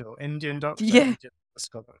the handle, Indian doctor. Yeah.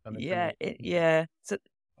 So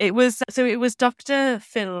it was Dr.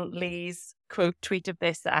 Phil Lee's quote tweet of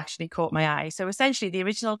this that actually caught my eye. So essentially the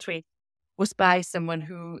original tweet was by someone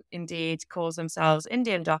who indeed calls themselves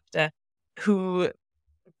Indian doctor, who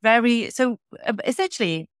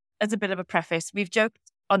essentially, as a bit of a preface, we've joked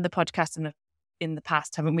on the podcast in the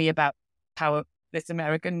past, haven't we, about how there's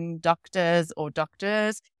American doctors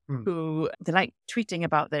who they're like tweeting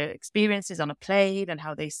about their experiences on a plane and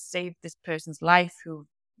how they saved this person's life who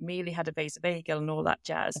merely had a vasovagal and all that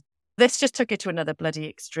jazz. This just took it to another bloody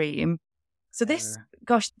extreme. So this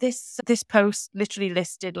post literally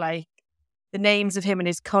listed like the names of him and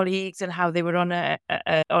his colleagues and how they were on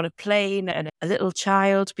a plane, and a little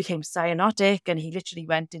child became cyanotic, and he literally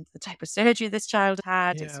went into the type of surgery this child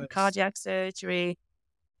had, some cardiac surgery.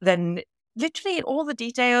 Then literally all the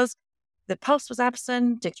details, the pulse was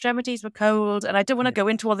absent, extremities were cold, and I don't want to go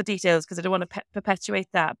into all the details because I don't want to perpetuate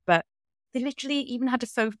that, but they literally even had a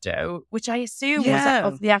photo, which I assume was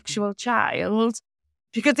of the actual child,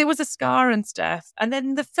 because there was a scar and stuff. And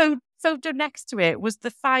then the photo next to it was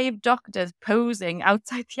the 5 doctors posing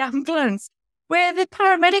outside the ambulance where the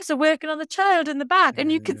paramedics are working on the child in the back.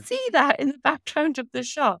 And you can see that in the background of the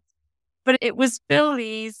shot. But it was Bill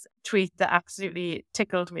Lee's tweet that absolutely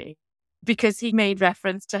tickled me, because he made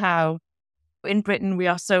reference to how in Britain we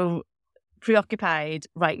are so preoccupied,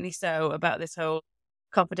 rightly so, about this whole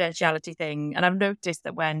confidentiality thing. And I've noticed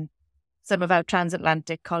that when some of our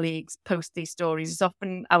transatlantic colleagues post these stories, it's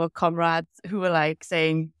often our comrades who are like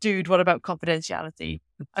saying, dude, what about confidentiality?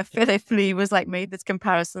 I feel if Lee was like made this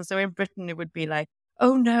comparison. So in Britain, it would be like,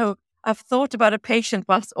 oh no, I've thought about a patient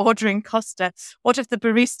whilst ordering Costa. What if the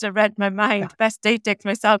barista read my mind? Best date text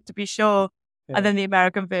myself to be sure. Yeah. And then the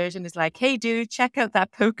American version is like, hey dude, check out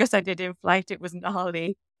that POCUS I did in flight. It was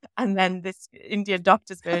gnarly. And then this Indian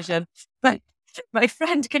doctor's version, but my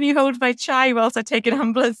friend, can you hold my chai whilst I take an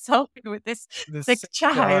ambulance selfie with this sick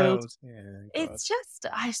child? Yeah, it's just,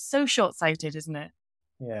 so short-sighted, isn't it?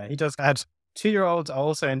 Yeah, he does add, 2-year-olds are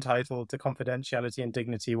also entitled to confidentiality and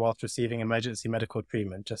dignity whilst receiving emergency medical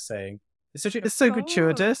treatment. Just saying. It's so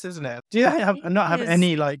gratuitous, isn't it? Do you not have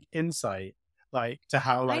any insight to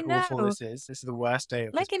how awful this is? This is the worst day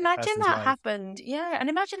of imagine that life. Happened. Yeah, and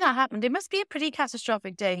imagine that happened. It must be a pretty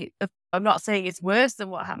catastrophic day. I'm not saying it's worse than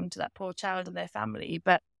what happened to that poor child and their family,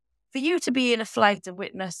 but for you to be in a flight and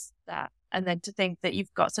witness that, and then to think that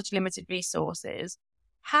you've got such limited resources,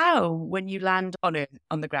 how, when you land on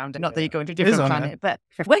the ground, not that you're going to a different planet, but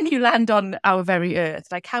when you land on our very Earth,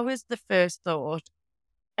 how is the first thought?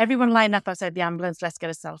 Everyone line up outside the ambulance. Let's get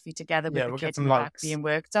a selfie together with the kids in the back being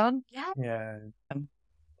worked on. Yeah. Yeah. Like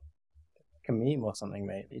a meme or something,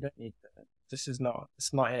 mate. You don't need that.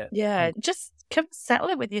 It's not it. Yeah. Just come settle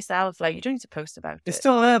it with yourself. You don't need to post about it. It's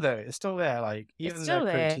still there, though. It's still there. Even the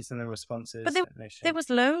critiques and the responses. But there was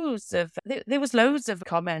loads of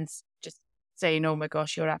comments just saying, oh my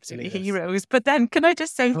gosh, you're absolutely heroes. But then, can I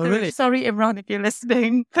just say, sorry, Imran, if you're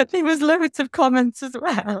listening, but there was loads of comments as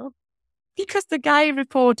well. Because the guy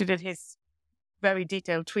reported in his very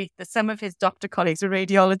detailed tweet that some of his doctor colleagues were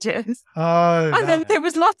radiologists. Oh, and then there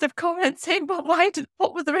was lots of comments saying, well,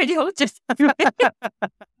 what were the radiologists?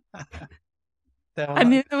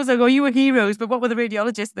 And it was oh, you were heroes, but what were the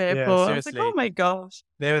radiologists there for? Seriously. I was like, oh my gosh.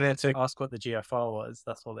 They were there to ask what the GFR was.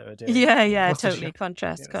 That's all they were doing. Yeah, totally.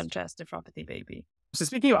 Contrast nephropathy, baby. So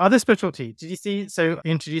speaking of other specialty, did you see,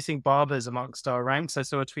 introducing barbers amongst our ranks, I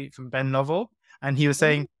saw a tweet from Ben Lovell, and he was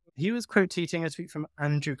saying, he was quote-tweeting a tweet from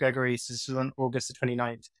Andrew Gregory. So this was on August the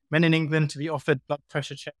 29th. Men in England to be offered blood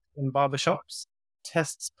pressure checks in barbershops.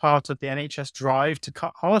 Tests part of the NHS drive to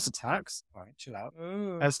cut heart attacks. All right, chill out.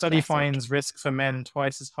 A study finds risk for men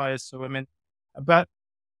twice as high as for women. But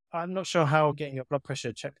I'm not sure how getting your blood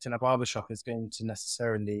pressure checked in a barbershop is going to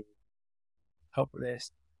necessarily help with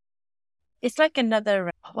this. It's like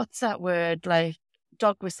another, what's that word?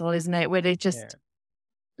 Dog whistle, isn't it? Where they just,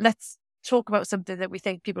 let's talk about something that we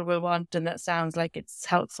think people will want and that sounds like it's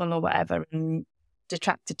helpful or whatever, and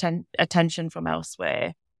detract attention from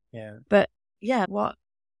elsewhere. Yeah. But yeah, what?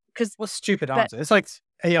 Because what stupid answer? It's like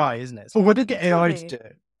AI, isn't it? So what did get AI to do?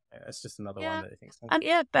 Yeah, it's just another one that I think. And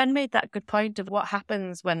Ben made that good point of what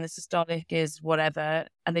happens when the systolic is whatever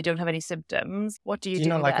and they don't have any symptoms. What do you do? Do you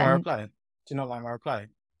not like my reply? Do you not like my reply?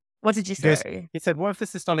 What did you say? He said, what if the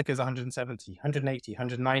systolic is 170, 180,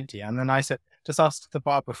 190? And then I said, just ask the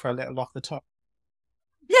barber for a little off the top.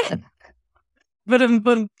 Yeah. But a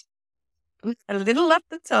little off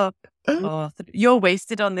the top. Oh, you're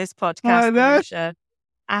wasted on this podcast, Marisha.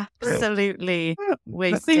 Absolutely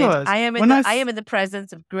wasted. I am in the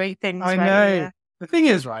presence of great things. I know. Here. The thing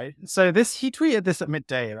is, right? So he tweeted this at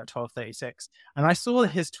midday at 12:36, and I saw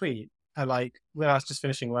his tweet at when I was just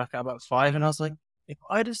finishing work at about 5, and I was like, if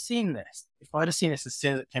I'd have seen this as soon as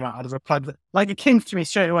it came out, I'd have replied with it. It came to me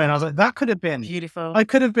straight away, and I was like, that could have been beautiful. I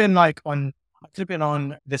could have been on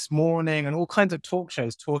This Morning and all kinds of talk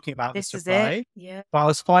shows talking about this reply. Yeah. But I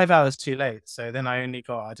was 5 hours too late, so then I only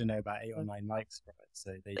got about 8 or 9 likes for it.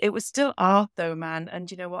 So it was still art, though, man. And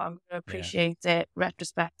you know what? I'm going to appreciate it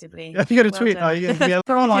retrospectively. If you got a tweet, you're going to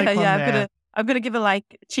throw a like on there. I'm going to give a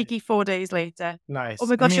cheeky 4 days later. Nice. Oh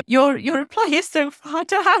my gosh, your reply is so far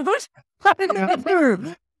down.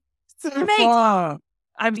 So far.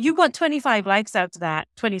 You got 25 likes out of that.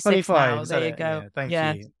 26 25. now. Is that There you it? go. Yeah, thank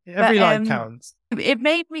Yeah. you. Every But, like counts. It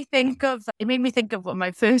made me think of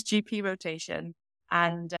my first GP rotation,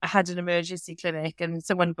 and I had an emergency clinic, and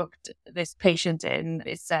someone booked this patient in.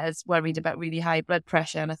 It says worried about really high blood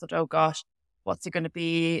pressure, and I thought, oh gosh, what's it going to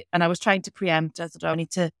be? And I was trying to preempt. I thought,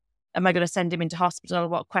 am I going to send him into hospital?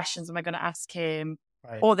 What questions am I going to ask him?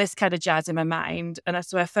 Right. All this kind of jazz in my mind. And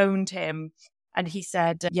so I phoned him, and he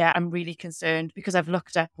said, yeah, I'm really concerned because I've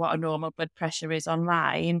looked at what a normal blood pressure is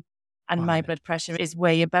online, and my blood pressure is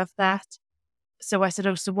way above that. So I said,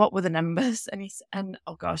 oh, so what were the numbers? And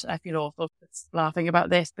oh gosh, I feel awful laughing about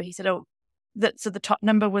this. But he said, so the top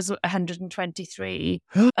number was 123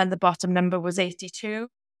 and the bottom number was 82.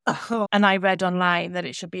 And I read online that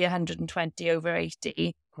it should be 120 over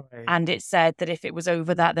 80. Right. And it said that if it was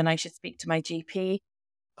over that, then I should speak to my GP.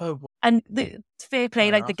 Oh, And fair play,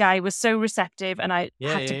 Fair like enough. the guy was so receptive, and I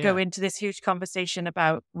Yeah, had to yeah, go yeah. into this huge conversation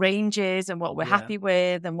about ranges and what we're Yeah. happy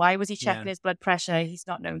with, and why was he checking Yeah. his blood pressure? He's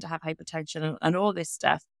not known to have hypertension and all this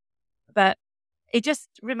stuff. But it just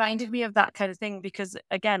reminded me of that kind of thing because,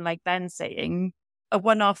 again, like Ben saying, a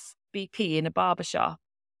one-off BP in a barbershop.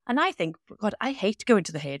 And I think, God, I hate going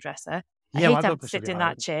to the hairdresser. I Yeah, hate my to blood have to pressure sit would be in high.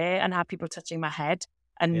 that chair and have people touching my head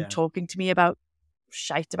and Yeah. talking to me about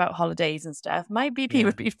shite about holidays and stuff. My BP Yeah.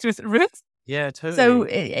 would be through the roof. Yeah, totally. So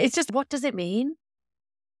it's just, what does it mean?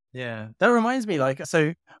 Yeah, that reminds me,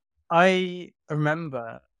 so I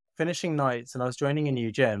remember finishing nights and I was joining a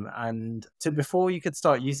new gym, and before you could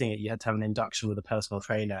start using it, you had to have an induction with a personal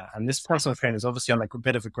trainer. And this personal trainer is obviously on like a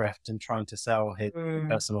bit of a grift and trying to sell his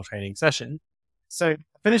personal training session. So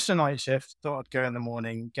I finished a night shift, thought I'd go in the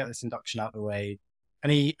morning, get this induction out of the way.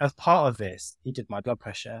 And he, as part of this, he did my blood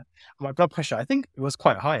pressure. My blood pressure, I think it was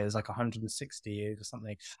quite high. It was like 160 or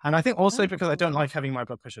something. And I think also because I don't like having my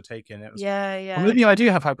blood pressure taken, it was, Yeah. or maybe I do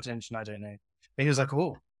have hypertension, I don't know. But he was like,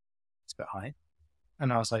 oh, it's a bit high.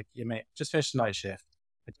 And I was like, yeah, mate, just finished the night shift.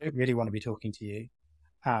 I don't really want to be talking to you.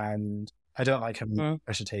 And I don't like having blood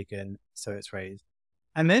pressure taken, so it's raised.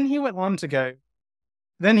 And then he went on to go,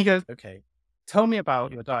 then he goes, okay, tell me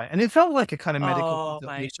about your diet. And it felt like a kind of medical Oh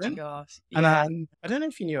my consultation. gosh. And Yeah. I don't know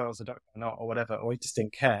if he knew I was a doctor or not, or whatever, or he just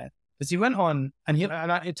didn't care. But he went on, and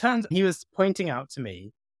it turns he was pointing out to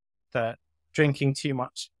me that drinking too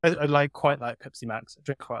much, I quite like Pepsi Max. I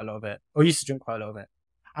drink quite a lot of it, or used to drink quite a lot of it.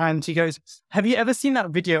 And he goes, "Have you ever seen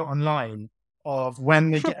that video online of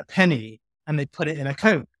when they get a penny and they put it in a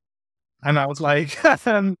Coke?" And I was like,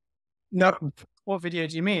 "No." What video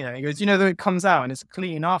do you mean? And he goes, that it comes out and it's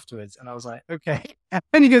clean afterwards. And I was like, okay.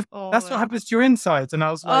 And he goes, that's what happens to your insides. And I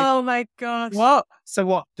was like, oh my gosh. what? So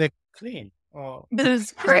what? They're clean? Or That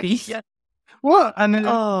is great. Yeah. what? And then it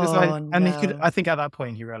was like, Oh, and he could, no. I think at that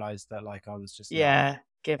point he realized that like I was just Yeah.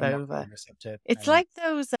 Give not over. receptive. It's like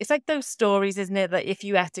those stories, isn't it? That if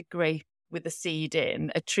you ate a grape with a seed in,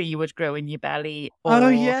 a tree would grow in your belly. Oh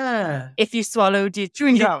or yeah. If you swallowed your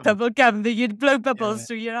Chewing gum. bubble gum, that you'd blow bubbles Yeah.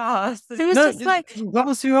 through your ass. It was No, just like,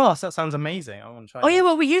 bubbles through your ass. That sounds amazing. I want to try. oh that. yeah,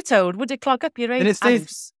 what were you told? Would it clog up your And it anus?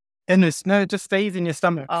 stays. And it just stays in your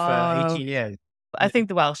stomach for Oh. 18 years. I think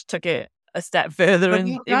the Welsh took it a step further, But and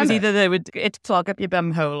you it was can. either it'd clog up your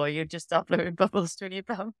bum hole, or you'd just stop blowing bubbles through your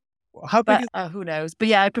bum. How big But is who knows? But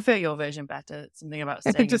yeah, I prefer your version better. Something about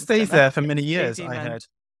it? staying Just in the stays stomach. there for many years, 18 I months. heard.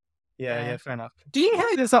 Yeah, Yeah. fair enough. Do you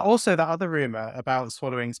hear there's also that other rumor about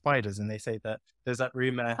swallowing spiders? And they say that there's that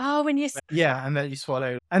rumor. Oh, when you Yeah, and that you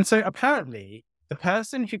swallow. And so apparently the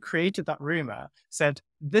person who created that rumor said,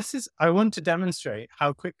 I want to demonstrate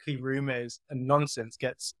how quickly rumors and nonsense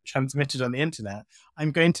gets transmitted on the internet.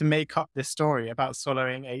 I'm going to make up this story about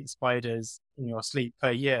swallowing 8 spiders in your sleep per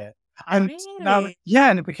year. And now, Really? yeah,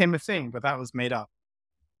 and it became a thing, but that was made up.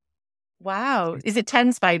 wow, is it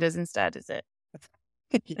 10 spiders instead? Is it?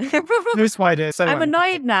 No spiders. So I'm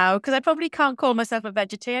annoyed now because I probably can't call myself a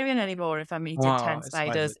vegetarian anymore if I'm eating Wow, 10 it's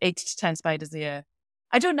spiders, spiders. 8 to 10 spiders a year.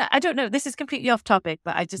 I don't know. This is completely off topic,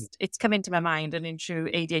 but it's come into my mind, and in true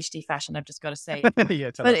ADHD fashion, I've just got to say.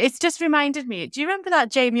 Yeah, tell But us. it's just reminded me. Do you remember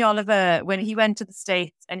that Jamie Oliver when he went to the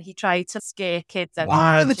States and he tried to scare kids out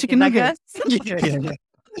Wow, of the chicken nuggets. nuggets? yeah.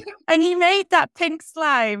 And he made that pink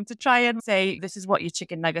slime to try and say, "This is what your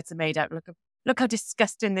chicken nuggets are made out. Look how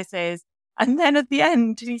disgusting this is." And then at the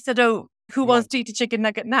end, he said, "Oh, who wants to eat a chicken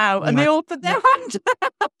nugget now?" And they all put their hand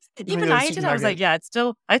up. Even those I chicken did. I was like, nuggets. "Yeah,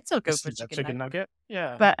 I'd still go Just for a eat that chicken nugget." nugget.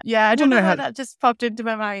 Yeah. But yeah, I don't know know how- how that just popped into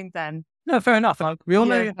my mind then. No, fair enough. Like, we all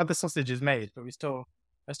Yeah. know how the sausage is made, but I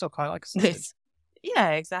still quite like sausage.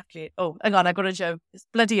 Yeah, exactly. Oh, hang on, I got a joke. It's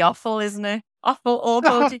bloody awful, isn't it? Awful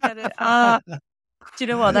together. Do you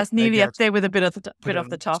know what? That's nearly Okay. up there with a bit off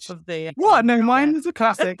the top of the. What? No, mine is a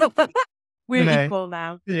classic. We're You know. equal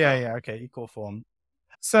now. Yeah, okay, equal form.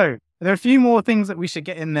 So there are a few more things that we should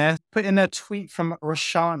get in there. Put in a tweet from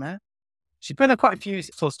Roshana. She put in quite a few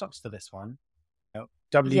full stops to this one.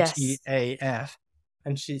 WTAF.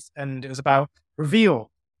 And it was about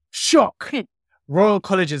reveal, shock. Royal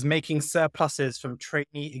colleges making surpluses from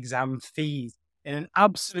trainee exam fees in an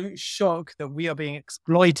absolute shock that we are being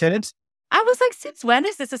exploited. I was like, since when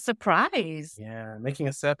is this a surprise? Yeah, making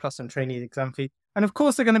a surplus on trainee exam fee. And of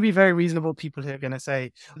course, they're going to be very reasonable people who are going to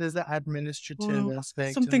say, there's the administrative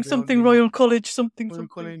aspect. Something Royal College, something.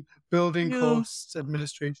 Building costs,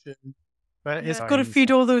 administration. But it's got to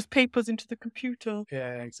feed all those papers into the computer.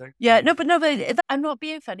 Yeah, exactly. Yeah, but I'm not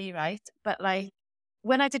being funny, right? But like,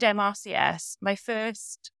 when I did MRCS,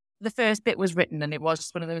 the first bit was written and it was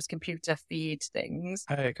just one of those computer feed things.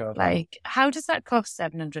 Oh, God. Like, how does that cost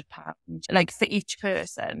 £700? Like, for each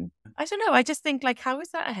person? I don't know. I just think, like, how is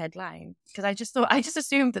that a headline? Because I just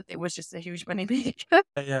assumed that it was just a huge money maker.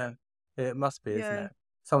 Yeah, it must be, isn't it?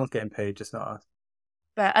 Someone's getting paid, just not us.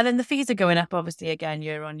 And then the fees are going up, obviously, again,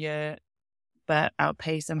 year on year. But our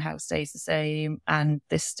pay somehow stays the same. And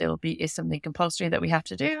this still is something compulsory that we have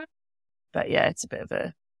to do. But yeah, it's a bit of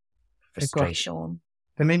a frustration.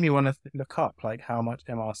 It made me want to look up like how much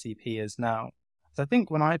MRCP is now. So I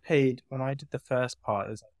think when I did the first part,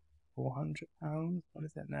 it was like £400. What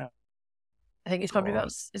is it now? I think it's probably about,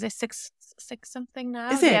 is it six something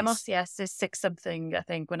now? Is it? The MRCS is 6 something, I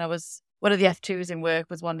think. When I was, one of the F2s in work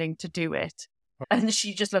was wanting to do it. And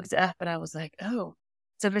she just looked it up and I was like, oh.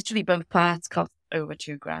 So literally both parts cost over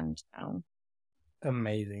 £2,000 now.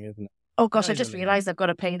 Amazing, isn't it? Oh gosh, I just realised I've got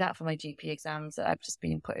to pay that for my GP exams that I've just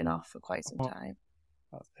been putting off for quite some time.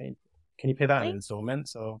 That's painful. Can you pay that in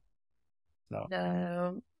installments or no?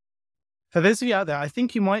 No. For those of you out there, I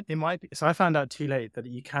think it might be. So I found out too late that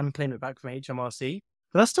you can claim it back from HMRC,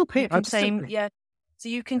 but that's still paying. Yeah. So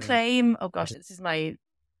you can claim. Oh gosh, this is my.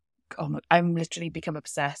 Oh, I'm literally become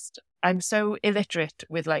obsessed. I'm so illiterate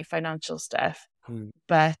with like financial stuff,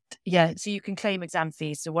 but yeah. So you can claim exam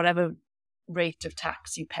fees. So whatever rate of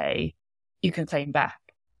tax you pay, you can claim back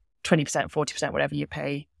 20%, 40%, whatever you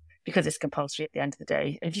pay, because it's compulsory at the end of the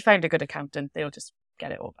day. If you find a good accountant, they'll just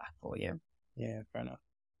get it all back for you. Yeah, fair enough.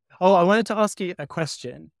 Oh, I wanted to ask you a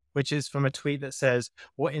question, which is from a tweet that says,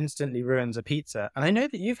 what instantly ruins a pizza? And I know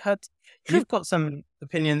that you've got some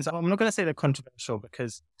opinions. I'm not going to say they're controversial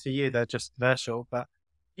because to you they're just controversial, but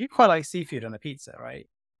you quite like seafood on a pizza, right?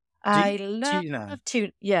 I love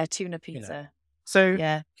tuna pizza. So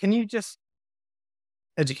yeah. Can you just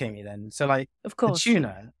educate me then? So like, of course, the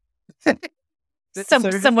tuna.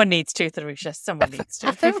 Someone needs to, Therusha. Someone needs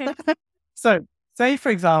to. So, say for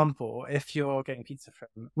example, if you're getting pizza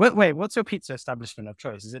from what's your pizza establishment of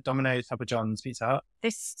choice? Is it Domino's, Papa John's, Pizza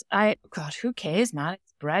Hut? God, who cares, man?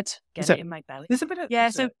 It's bread. Get it in my belly. There's a bit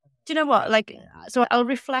of So do you know what? Like, so I'll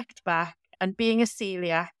reflect back, and being a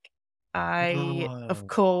celiac, I of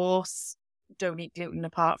course don't eat gluten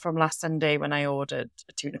apart from last Sunday when I ordered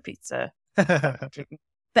a tuna pizza.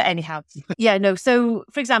 But anyhow, so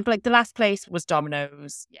for example, like the last place was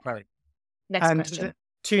Domino's. Yeah. Right. Next question. Is it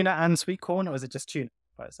tuna and sweet corn, or is it just tuna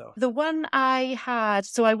by itself? The one I had,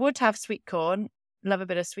 so I would have sweet corn, love a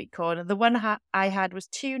bit of sweet corn. The one I had was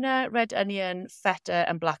tuna, red onion, feta,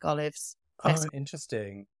 and black olives. Oh,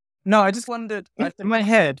 interesting. No, I just wondered, in my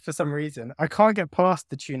head, for some reason, I can't get past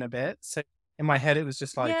the tuna bit. So in my head, it was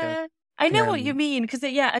just like I know what you mean, because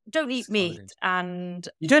I don't eat meat. And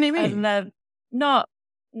you don't eat meat?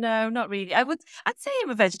 No, not really. I'd say I'm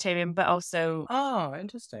a vegetarian, but also... Oh,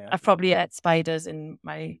 interesting. I've probably ate spiders in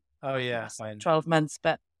my 12 months.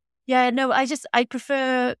 But I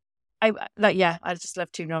prefer... I just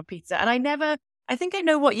love tuna on pizza. And I think I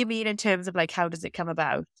know what you mean in terms of like, how does it come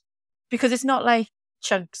about? Because it's not like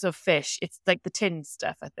chunks of fish. It's like the tin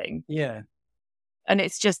stuff, I think. Yeah. And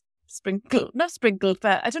it's just not sprinkled,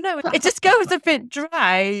 but I don't know. It just goes a bit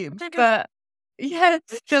dry, but... Yeah,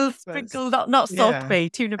 still sprinkled, not salt bay,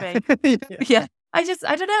 tuna bay. Yeah. I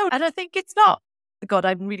don't know. And I think it's not. God,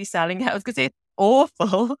 I'm really selling out because it's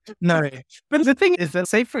awful. No. But the thing is that,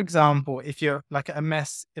 say, for example, if you're like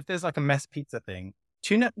if there's like a mess pizza thing,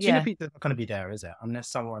 tuna pizza is not going to be there, is it? Unless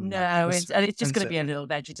someone... No, it's just going to be a little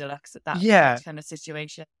veggie deluxe at that kind of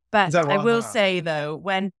situation. But I will say, though,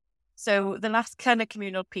 so the last kind of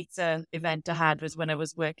communal pizza event I had was when I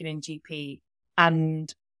was working in GP,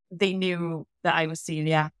 and they knew that I was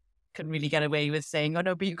celiac, couldn't really get away with saying, oh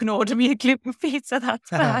no, but you can order me a gluten pizza, that's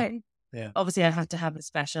fine. Yeah. Obviously, I had to have a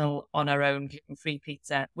special on our own gluten-free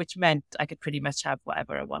pizza, which meant I could pretty much have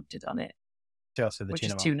whatever I wanted on it. Just with the which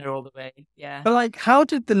is tuna all the way, yeah. But like, how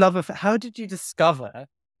did you discover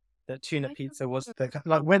that tuna I pizza don't was know.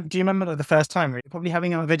 like, when do you remember like the first time? You're probably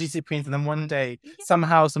having a veggie supremes, and then one day Yeah.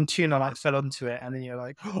 somehow some tuna like fell onto it, and then you're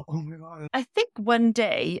like, oh my god. I think one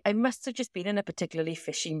day I must have just been in a particularly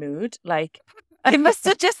fishy mood. Like, I must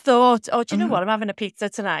have just thought, oh, do you know what? I'm having a pizza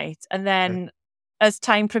tonight. And then as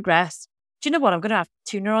time progressed, do you know what? I'm going to have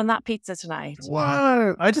tuna on that pizza tonight.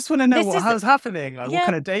 Whoa! I just want to know This is, how was happening. Like, what yeah,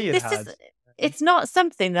 kind of day you this had. is, it's not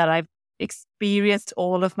something that I've experienced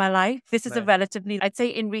all of my life. This is a No. relatively, I'd say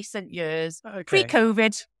in recent years, Okay.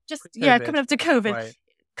 pre-COVID, Pre-COVID. coming up to COVID. Right.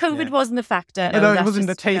 COVID Yeah. wasn't a factor. No, it that's wasn't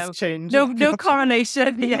the just, you taste know, change. no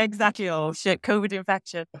correlation. Yeah, exactly. Oh shit, COVID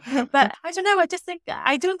infection. But I don't know.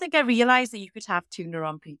 I don't think I realized that you could have tuna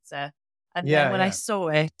on pizza. And Yeah, then when I yeah. saw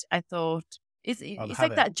it, I thought, it's I'll like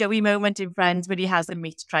have it. that Joey moment in Friends when he has a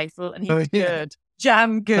meat trifle and he's Oh, yeah. good,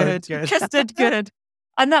 jam good, good. custard good.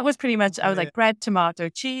 And that was pretty much, I was Yeah. like, bread, tomato,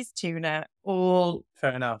 cheese, tuna, all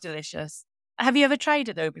Fair enough. delicious. Have you ever tried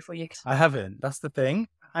it though before you? I haven't. That's the thing.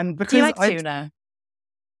 And Do you because like tuna?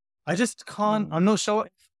 I just can't. I'm not sure.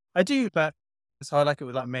 I do, but so I like it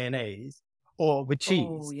with like mayonnaise or with cheese,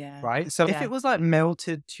 Oh, yeah. right? So if Yeah. it was like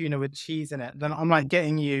melted tuna with cheese in it, then I'm like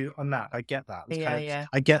getting you on that. I get that. It's Yeah, kind of, yeah.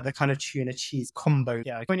 I get the kind of tuna cheese combo.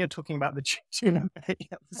 Yeah, when you're talking about the tuna,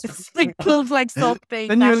 It's like full like salt bay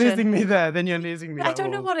then you're fashion. losing me there. Then you're losing me. I like,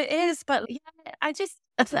 don't know oh. what it is, but yeah, I just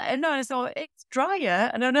no, so it's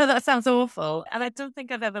drier. And I know that sounds awful. And I don't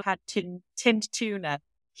think I've ever had tinned tuna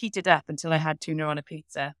heated up until I had tuna on a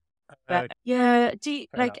pizza. But yeah,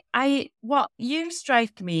 Fair enough. what you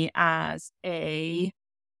strike me as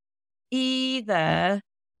either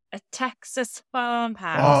a Texas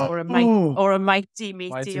farmhouse or a mighty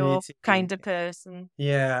meaty or kind of person.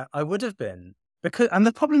 Yeah, I would have been. Because, and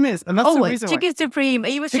the problem is, and that's the reason why. Chicken Supreme. Are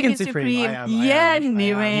you a Chicken Supreme? I am, yeah, I am,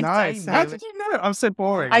 knew I am. it. Nice. I How knew did it. you know? I'm so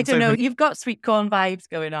boring. I don't know. You've got sweet corn vibes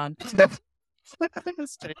going on.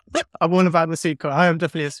 I'm all about the sweet corn. I am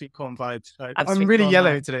definitely a sweet corn vibe. I'm sweet really corn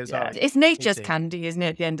yellow vibe. today as Yeah. well. It's nature's too. candy, isn't it,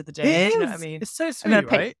 at the end of the day? It Do you know is. what I mean? It's so then sweet,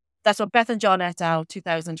 pick- right? That's what Beth and John et al.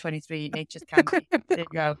 2023 Nature's Candy. There you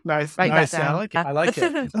go. Nice, Write that nice. Yeah, I down. like it. I like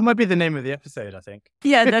it. That might be the name of the episode, I think.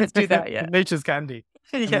 Yeah, let's do that. Yeah. Nature's Candy.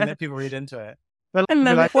 And then Yeah. let people read into it. They'll I be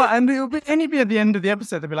love like, it. what? And it'll be only be at the end of the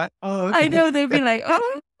episode. They'll be like, oh, okay. I know they'd be like,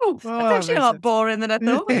 oh, it's actually a makes lot sense. boring than I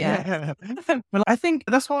thought. Yeah. Well, I think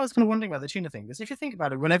that's why I was kind of wondering about the tuna thing. Because if you think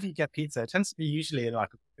about it, whenever you get pizza, it tends to be usually like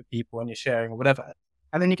a group of people when you're sharing or whatever.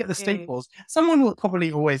 And then you get the staples. Someone will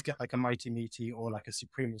probably always get like a Mighty Meaty or like a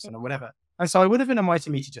Supreme or whatever. And so I would have been a Mighty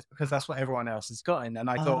Meaty just because that's what everyone else has gotten. And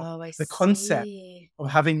I thought the concept of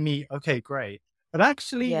having meat, okay, great. But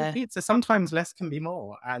actually, with pizza, sometimes less can be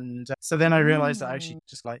more. And so then I realized that I actually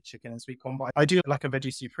just like chicken and sweet corn, but I do like a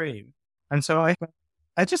veggie supreme. And so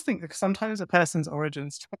I just think that sometimes a person's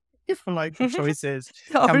origin story for like choices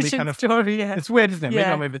can be kind of story. Yeah. It's weird, isn't it? Maybe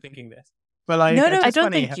I'm overthinking this, but like no, it's I just don't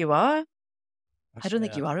funny think you are. I don't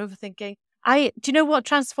think you are overthinking. Do you know what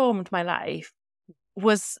transformed my life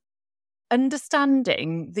was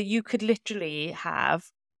understanding that you could literally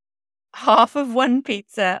have half of one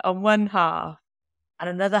pizza on one half and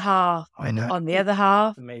another half on the other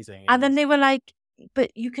half. Amazing. And then they were like, but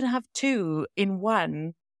you can have two in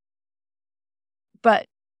one. But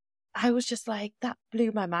I was just like, that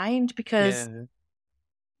blew my mind because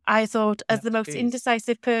I thought as the most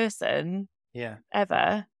indecisive person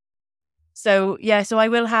ever. So I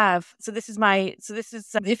will have,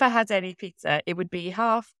 if I had any pizza, it would be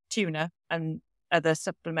half tuna and other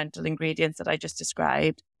supplemental ingredients that I just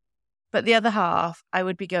described. But the other half, I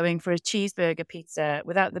would be going for a cheeseburger pizza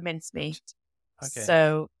without the mincemeat. Okay.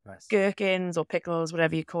 So gherkins or pickles,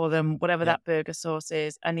 whatever you call them, whatever that burger sauce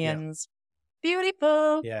is, onions.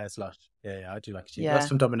 Beautiful. Yeah, it's lush. Yeah, I do like cheese. That's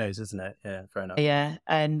from Domino's, isn't it? Yeah, fair enough. Yeah,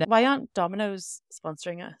 and why aren't Domino's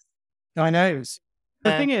sponsoring us? I know.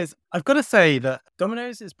 The thing is, I've got to say that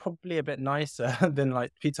Domino's is probably a bit nicer than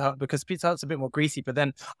like Pizza Hut because Pizza Hut's a bit more greasy. But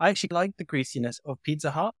then I actually like the greasiness of Pizza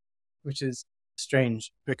Hut, which is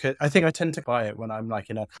strange because I think I tend to buy it when I'm like,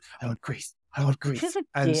 I want grease.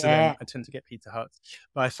 And so then I tend to get Pizza Hut.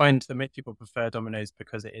 But I find that most people prefer Domino's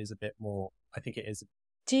because it is a bit more, I think it is.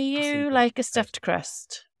 Do you like a stuffed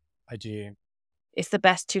crust? I do. It's the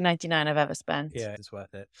best $2.99 I've ever spent. Yeah, it's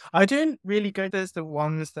worth it. I don't really go, there's the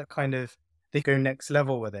ones that kind of, they go next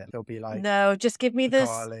level with it. They'll be like, no, just give me this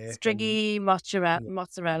stringy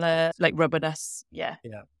mozzarella, like rubberness. Yeah.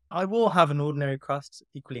 I will have an ordinary crust,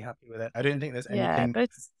 equally happy with it. I don't think there's anything. Yeah, but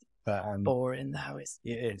it's boring though. It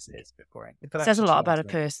is. It's a bit boring. It says a lot about a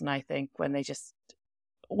person, I think, when they just,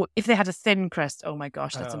 if they had a thin crust, oh my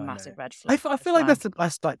gosh, that's a massive red flag. I feel like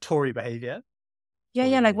that's like Tory behaviour.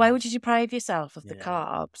 Yeah, like why would you deprive yourself of the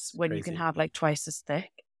carbs when you can have like twice as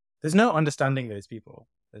thick? There's no understanding those people.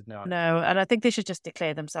 There's no. No, and I think they should just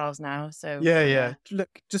declare themselves now. So Yeah. Look,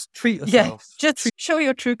 just treat yeah, yourself. just show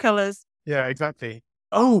your true colours. Yeah, exactly.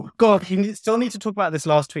 Oh God, still need to talk about this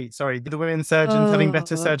last tweet. Sorry, the women surgeons having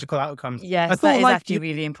better surgical outcomes. Yes, I thought that is actually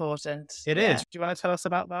really important. It is. Do you want to tell us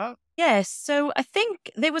about that? Yes. So I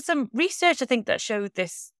think there was some research, I think, that showed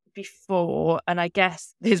this before, and I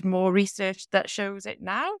guess there's more research that shows it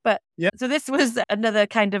now. But so this was another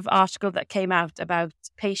kind of article that came out about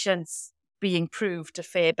patients being proved to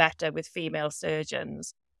fare better with female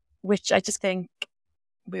surgeons, which I just think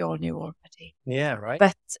we all knew already. Yeah, right.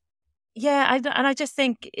 But yeah, I just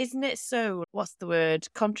think, isn't it so, what's the word,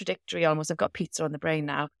 contradictory almost? I've got pizza on the brain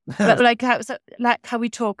now. But like how we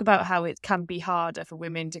talk about how it can be harder for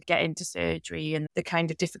women to get into surgery and the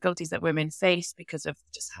kind of difficulties that women face because of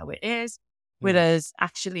just how it is. Whereas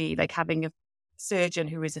actually like having a surgeon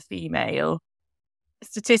who is a female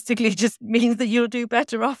statistically just means that you'll do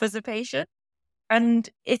better off as a patient. And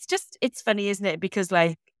it's funny, isn't it? Because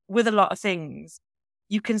like with a lot of things,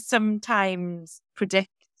 you can sometimes predict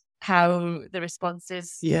how the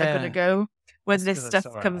responses are going to go when this stuff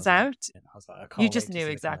comes out. You just knew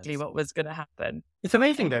exactly what was going to happen. It's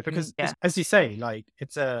amazing though, because as you say, like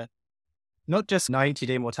it's not just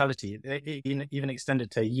 90-day mortality, it even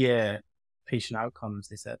extended to a year patient outcomes,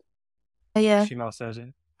 they said. Female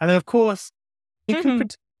surgeon. And then of course, you can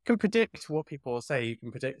predict what people say. You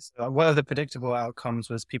can predict, one of the predictable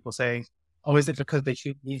outcomes was people saying, oh, is it because they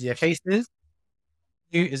shoot easier cases?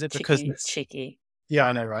 Is it because it's cheeky? Yeah,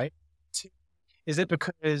 I know, right? Is it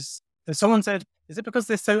because someone said, is it because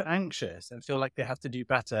they're so anxious and feel like they have to do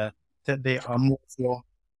better that they are more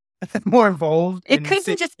involved? It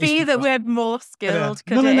couldn't just be that we're more skilled,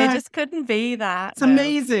 could it? It just couldn't be that. It's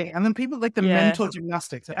amazing. And then people like the mental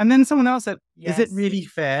gymnastics. And then someone else said, is it really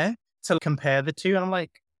fair to compare the two? And I'm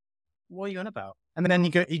like, what are you on about? And then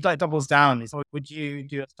he like doubles down. He's like, would you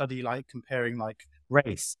do a study like comparing like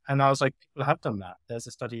race? And I was like, people have done that. There's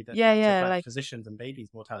a study that like physicians and babies'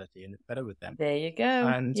 mortality, and it's better with them. There you go.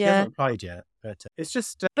 And he hasn't replied yet, but it's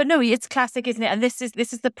just. But no, it's classic, isn't it? And this is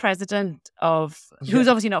the president of who's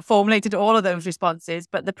obviously not formulated all of those responses,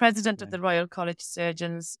 but the president of the Royal College of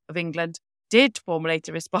Surgeons of England did formulate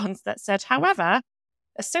a response that said, however,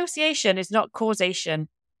 association is not causation.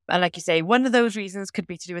 And like you say, one of those reasons could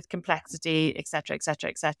be to do with complexity, etc., etc.,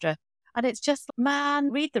 etc. And it's just,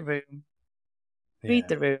 man, read the room. Read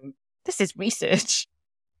the room. This is research.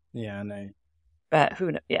 Yeah, I know. But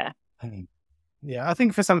who knows? Yeah. Yeah, I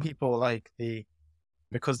think for some people, like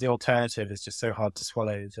because the alternative is just so hard to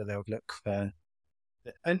swallow, so they'll look for.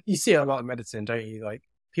 And you see a lot of medicine, don't you? Like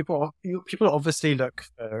people obviously look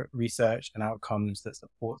for research and outcomes that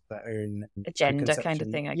support their own agenda kind of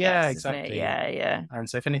thing, I guess. Yeah, exactly. Yeah. And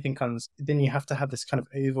so if anything comes, then you have to have this kind of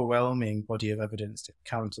overwhelming body of evidence to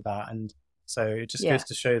counter that. And so it just goes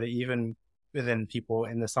to show that even within people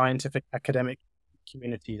in the scientific academic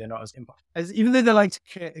community, they're not as even though they like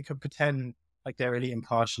to pretend like they're really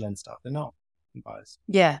impartial and stuff, they're not unbiased.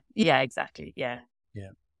 Yeah, exactly. Yeah.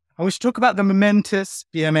 And we should talk about the momentous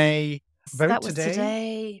BMA vote that was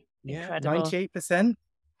today. Incredible. 98%.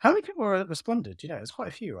 How many people responded? Do you know? It's quite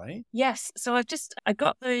a few, right? Yes. So I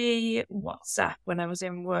got the WhatsApp when I was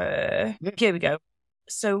in work. Here we go.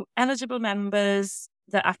 So eligible members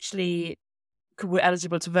that actually were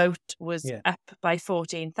eligible to vote was up by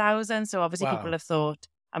 14,000. So obviously people have thought,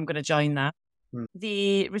 I'm going to join that.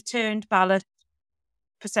 The returned ballot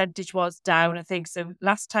percentage was down, I think. So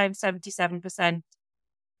last time, 77%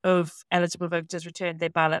 of eligible voters returned their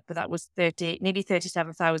ballot, but that was nearly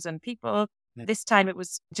 37,000 people. This time it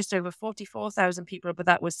was just over 44,000 people, but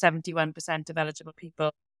that was 71% of eligible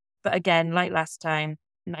people. But again, like last time,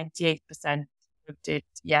 98% voted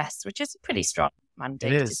yes, which is a pretty strong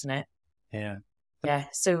mandate, isn't it? Yeah. Yeah.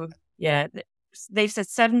 So, they've said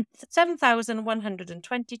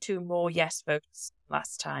 7,122 more yes votes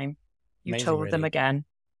last time. You Amazing, told them again.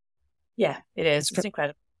 Yeah, it is. It's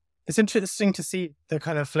incredible. It's interesting to see the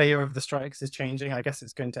kind of flavor of the strikes is changing. I guess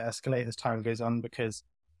it's going to escalate as time goes on because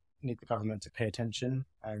you need the government to pay attention.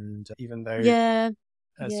 And even though,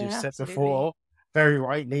 as you've said before, very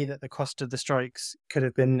rightly, that the cost of the strikes could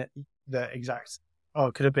have been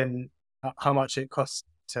how much it costs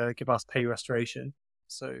to give us pay restoration.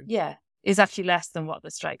 So it's actually less than what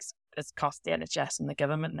the strikes has cost the NHS and the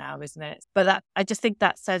government now, isn't it? But I just think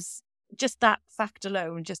that says, just that fact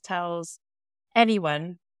alone just tells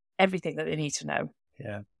anyone everything that they need to know.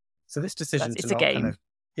 Yeah. So this decision it's a game.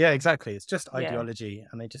 Exactly. It's just ideology,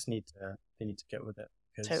 and they just need to get with it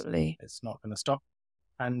because totally it's not going to stop.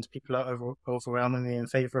 And people are overwhelmingly in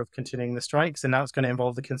favor of continuing the strikes, and now it's going to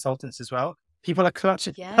involve the consultants as well. People are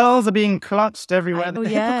clutching. Yes. Pearls are being clutched everywhere. Oh,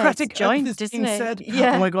 The yeah, Hippocratic it's joint, Oath is isn't being it? said.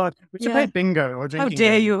 Yeah. Oh my God. We should Yeah. play bingo or How drinking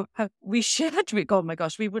dare game. you? We should. Oh my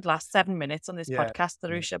gosh, we would last 7 minutes on this Yeah. podcast,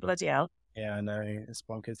 Tharusha. Bloody hell. Yeah, I know. It's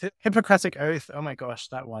bonkers. Hippocratic Oath. Oh my gosh,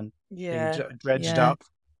 that one. Yeah. Being dredged Yeah. up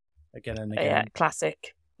again and again. Yeah,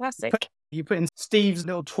 classic. You put in Steve's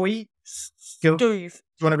little tweet. Do Steve.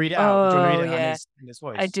 you want to read it out? Do you want to read it yeah. in his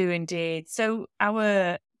voice? I do indeed. So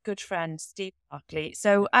our good friend, Steve Barclay.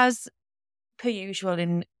 So as per usual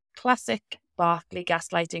in classic Barclay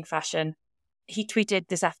gaslighting fashion, he tweeted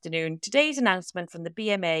this afternoon, "Today's announcement from the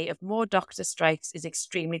BMA of more doctor strikes is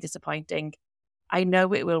extremely disappointing. I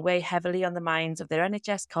know it will weigh heavily on the minds of their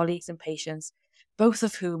NHS colleagues and patients, both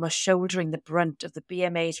of whom are shouldering the brunt of the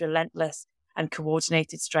BMA's relentless and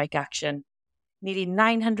coordinated strike action. Nearly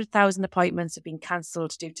 900,000 appointments have been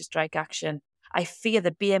cancelled due to strike action. I fear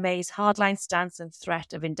the BMA's hardline stance and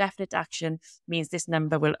threat of indefinite action means this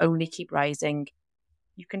number will only keep rising.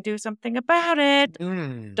 You can do something about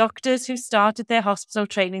it. Doctors who started their hospital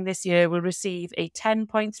training this year will receive a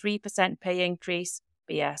 10.3% pay increase,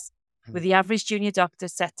 BS, with the average junior doctor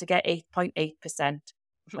set to get 8.8%.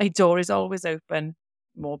 My door is always open,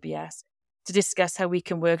 more BS, to discuss how we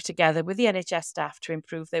can work together with the NHS staff to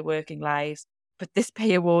improve their working lives. But this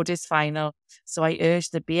pay award is final, so I urge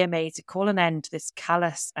the BMA to call an end to this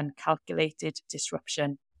callous and calculated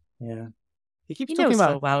disruption." Yeah. He knows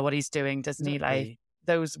full well what he's doing, doesn't he? Like,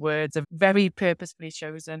 those words are very purposefully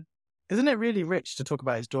chosen. Isn't it really rich to talk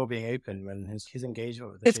about his door being open when his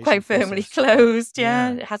engagement with the It's quite firmly closed,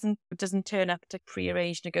 yeah. It doesn't turn up to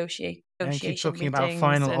prearranged negotiation. And keep talking about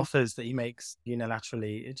final offers that he makes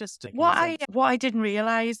unilaterally. It just what I didn't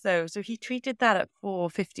realise though, so he tweeted that at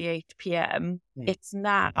 4:58 PM. It's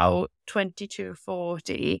now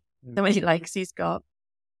 22:40. How many likes he's got?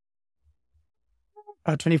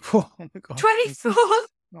 24. Oh my God. 24.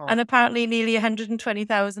 Oh. And apparently nearly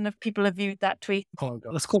 120,000 of people have viewed that tweet. Oh my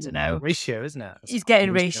God. That's called ratio, isn't it? He's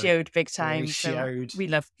getting ratioed big time. So we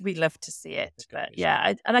love to see it. But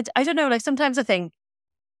yeah, I don't know, like sometimes I think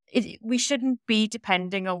we shouldn't be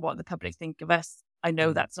depending on what the public think of us. I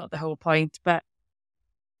know that's not the whole point, but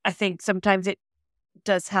I think sometimes it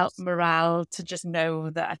does help morale to just know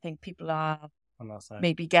that I think people are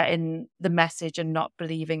maybe getting the message and not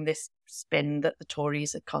believing this spin that the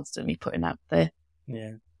Tories are constantly putting out there.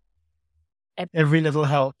 Yeah. Every little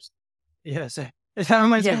helps. Yeah, so that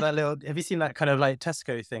reminds me of that little, have you seen that kind of like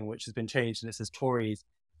Tesco thing which has been changed and it says Tories,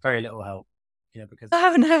 very little help, because...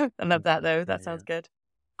 Oh no, I love that though. That sounds good.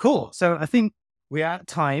 Cool. So I think we're at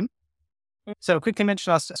time. So quickly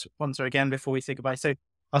mention our sponsor again before we say goodbye. So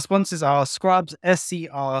our sponsors are Scrubs,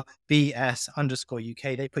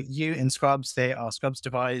 SCRBS_UK. They put you in Scrubs. They are Scrubs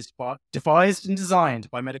devised and designed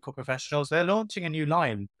by medical professionals. They're launching a new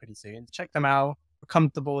line pretty soon. Check them out.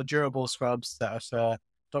 Comfortable, durable scrubs that are for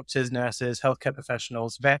doctors, nurses, healthcare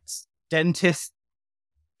professionals, vets, dentists.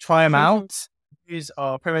 Try them out. Use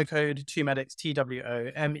our promo code 2medics,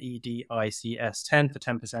 TWOMEDICS10 for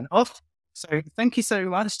 10% off. So thank you so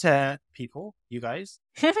much to people, you guys,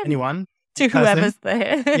 anyone. To whoever's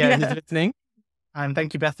there. Who's listening. And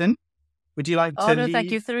thank you, Bethan. Would you like to leave...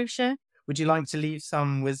 thank you, Tharusha. Would you like to leave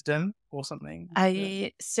some wisdom or something?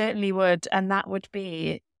 I certainly would. And that would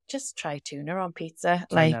be just try tuna on pizza.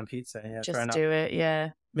 Tuna on pizza, yeah. Just do it, yeah.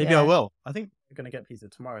 Maybe I will. I think we're going to get pizza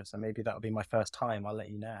tomorrow, so maybe that'll be my first time. I'll let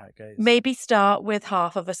you know how it goes. Maybe start with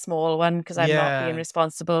half of a small one because I'm not being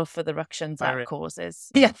responsible for the ructions that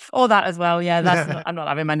causes. Yeah, or that as well. Yeah, I'm not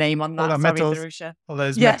having my name on that. Sorry, metals, Tharusha. All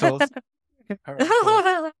those metals. All right,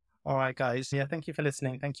 cool. All right, guys. Yeah, thank you for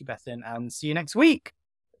listening. Thank you, Bethan, and see you next week.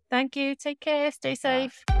 Thank you. Take care. Stay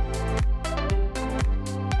safe.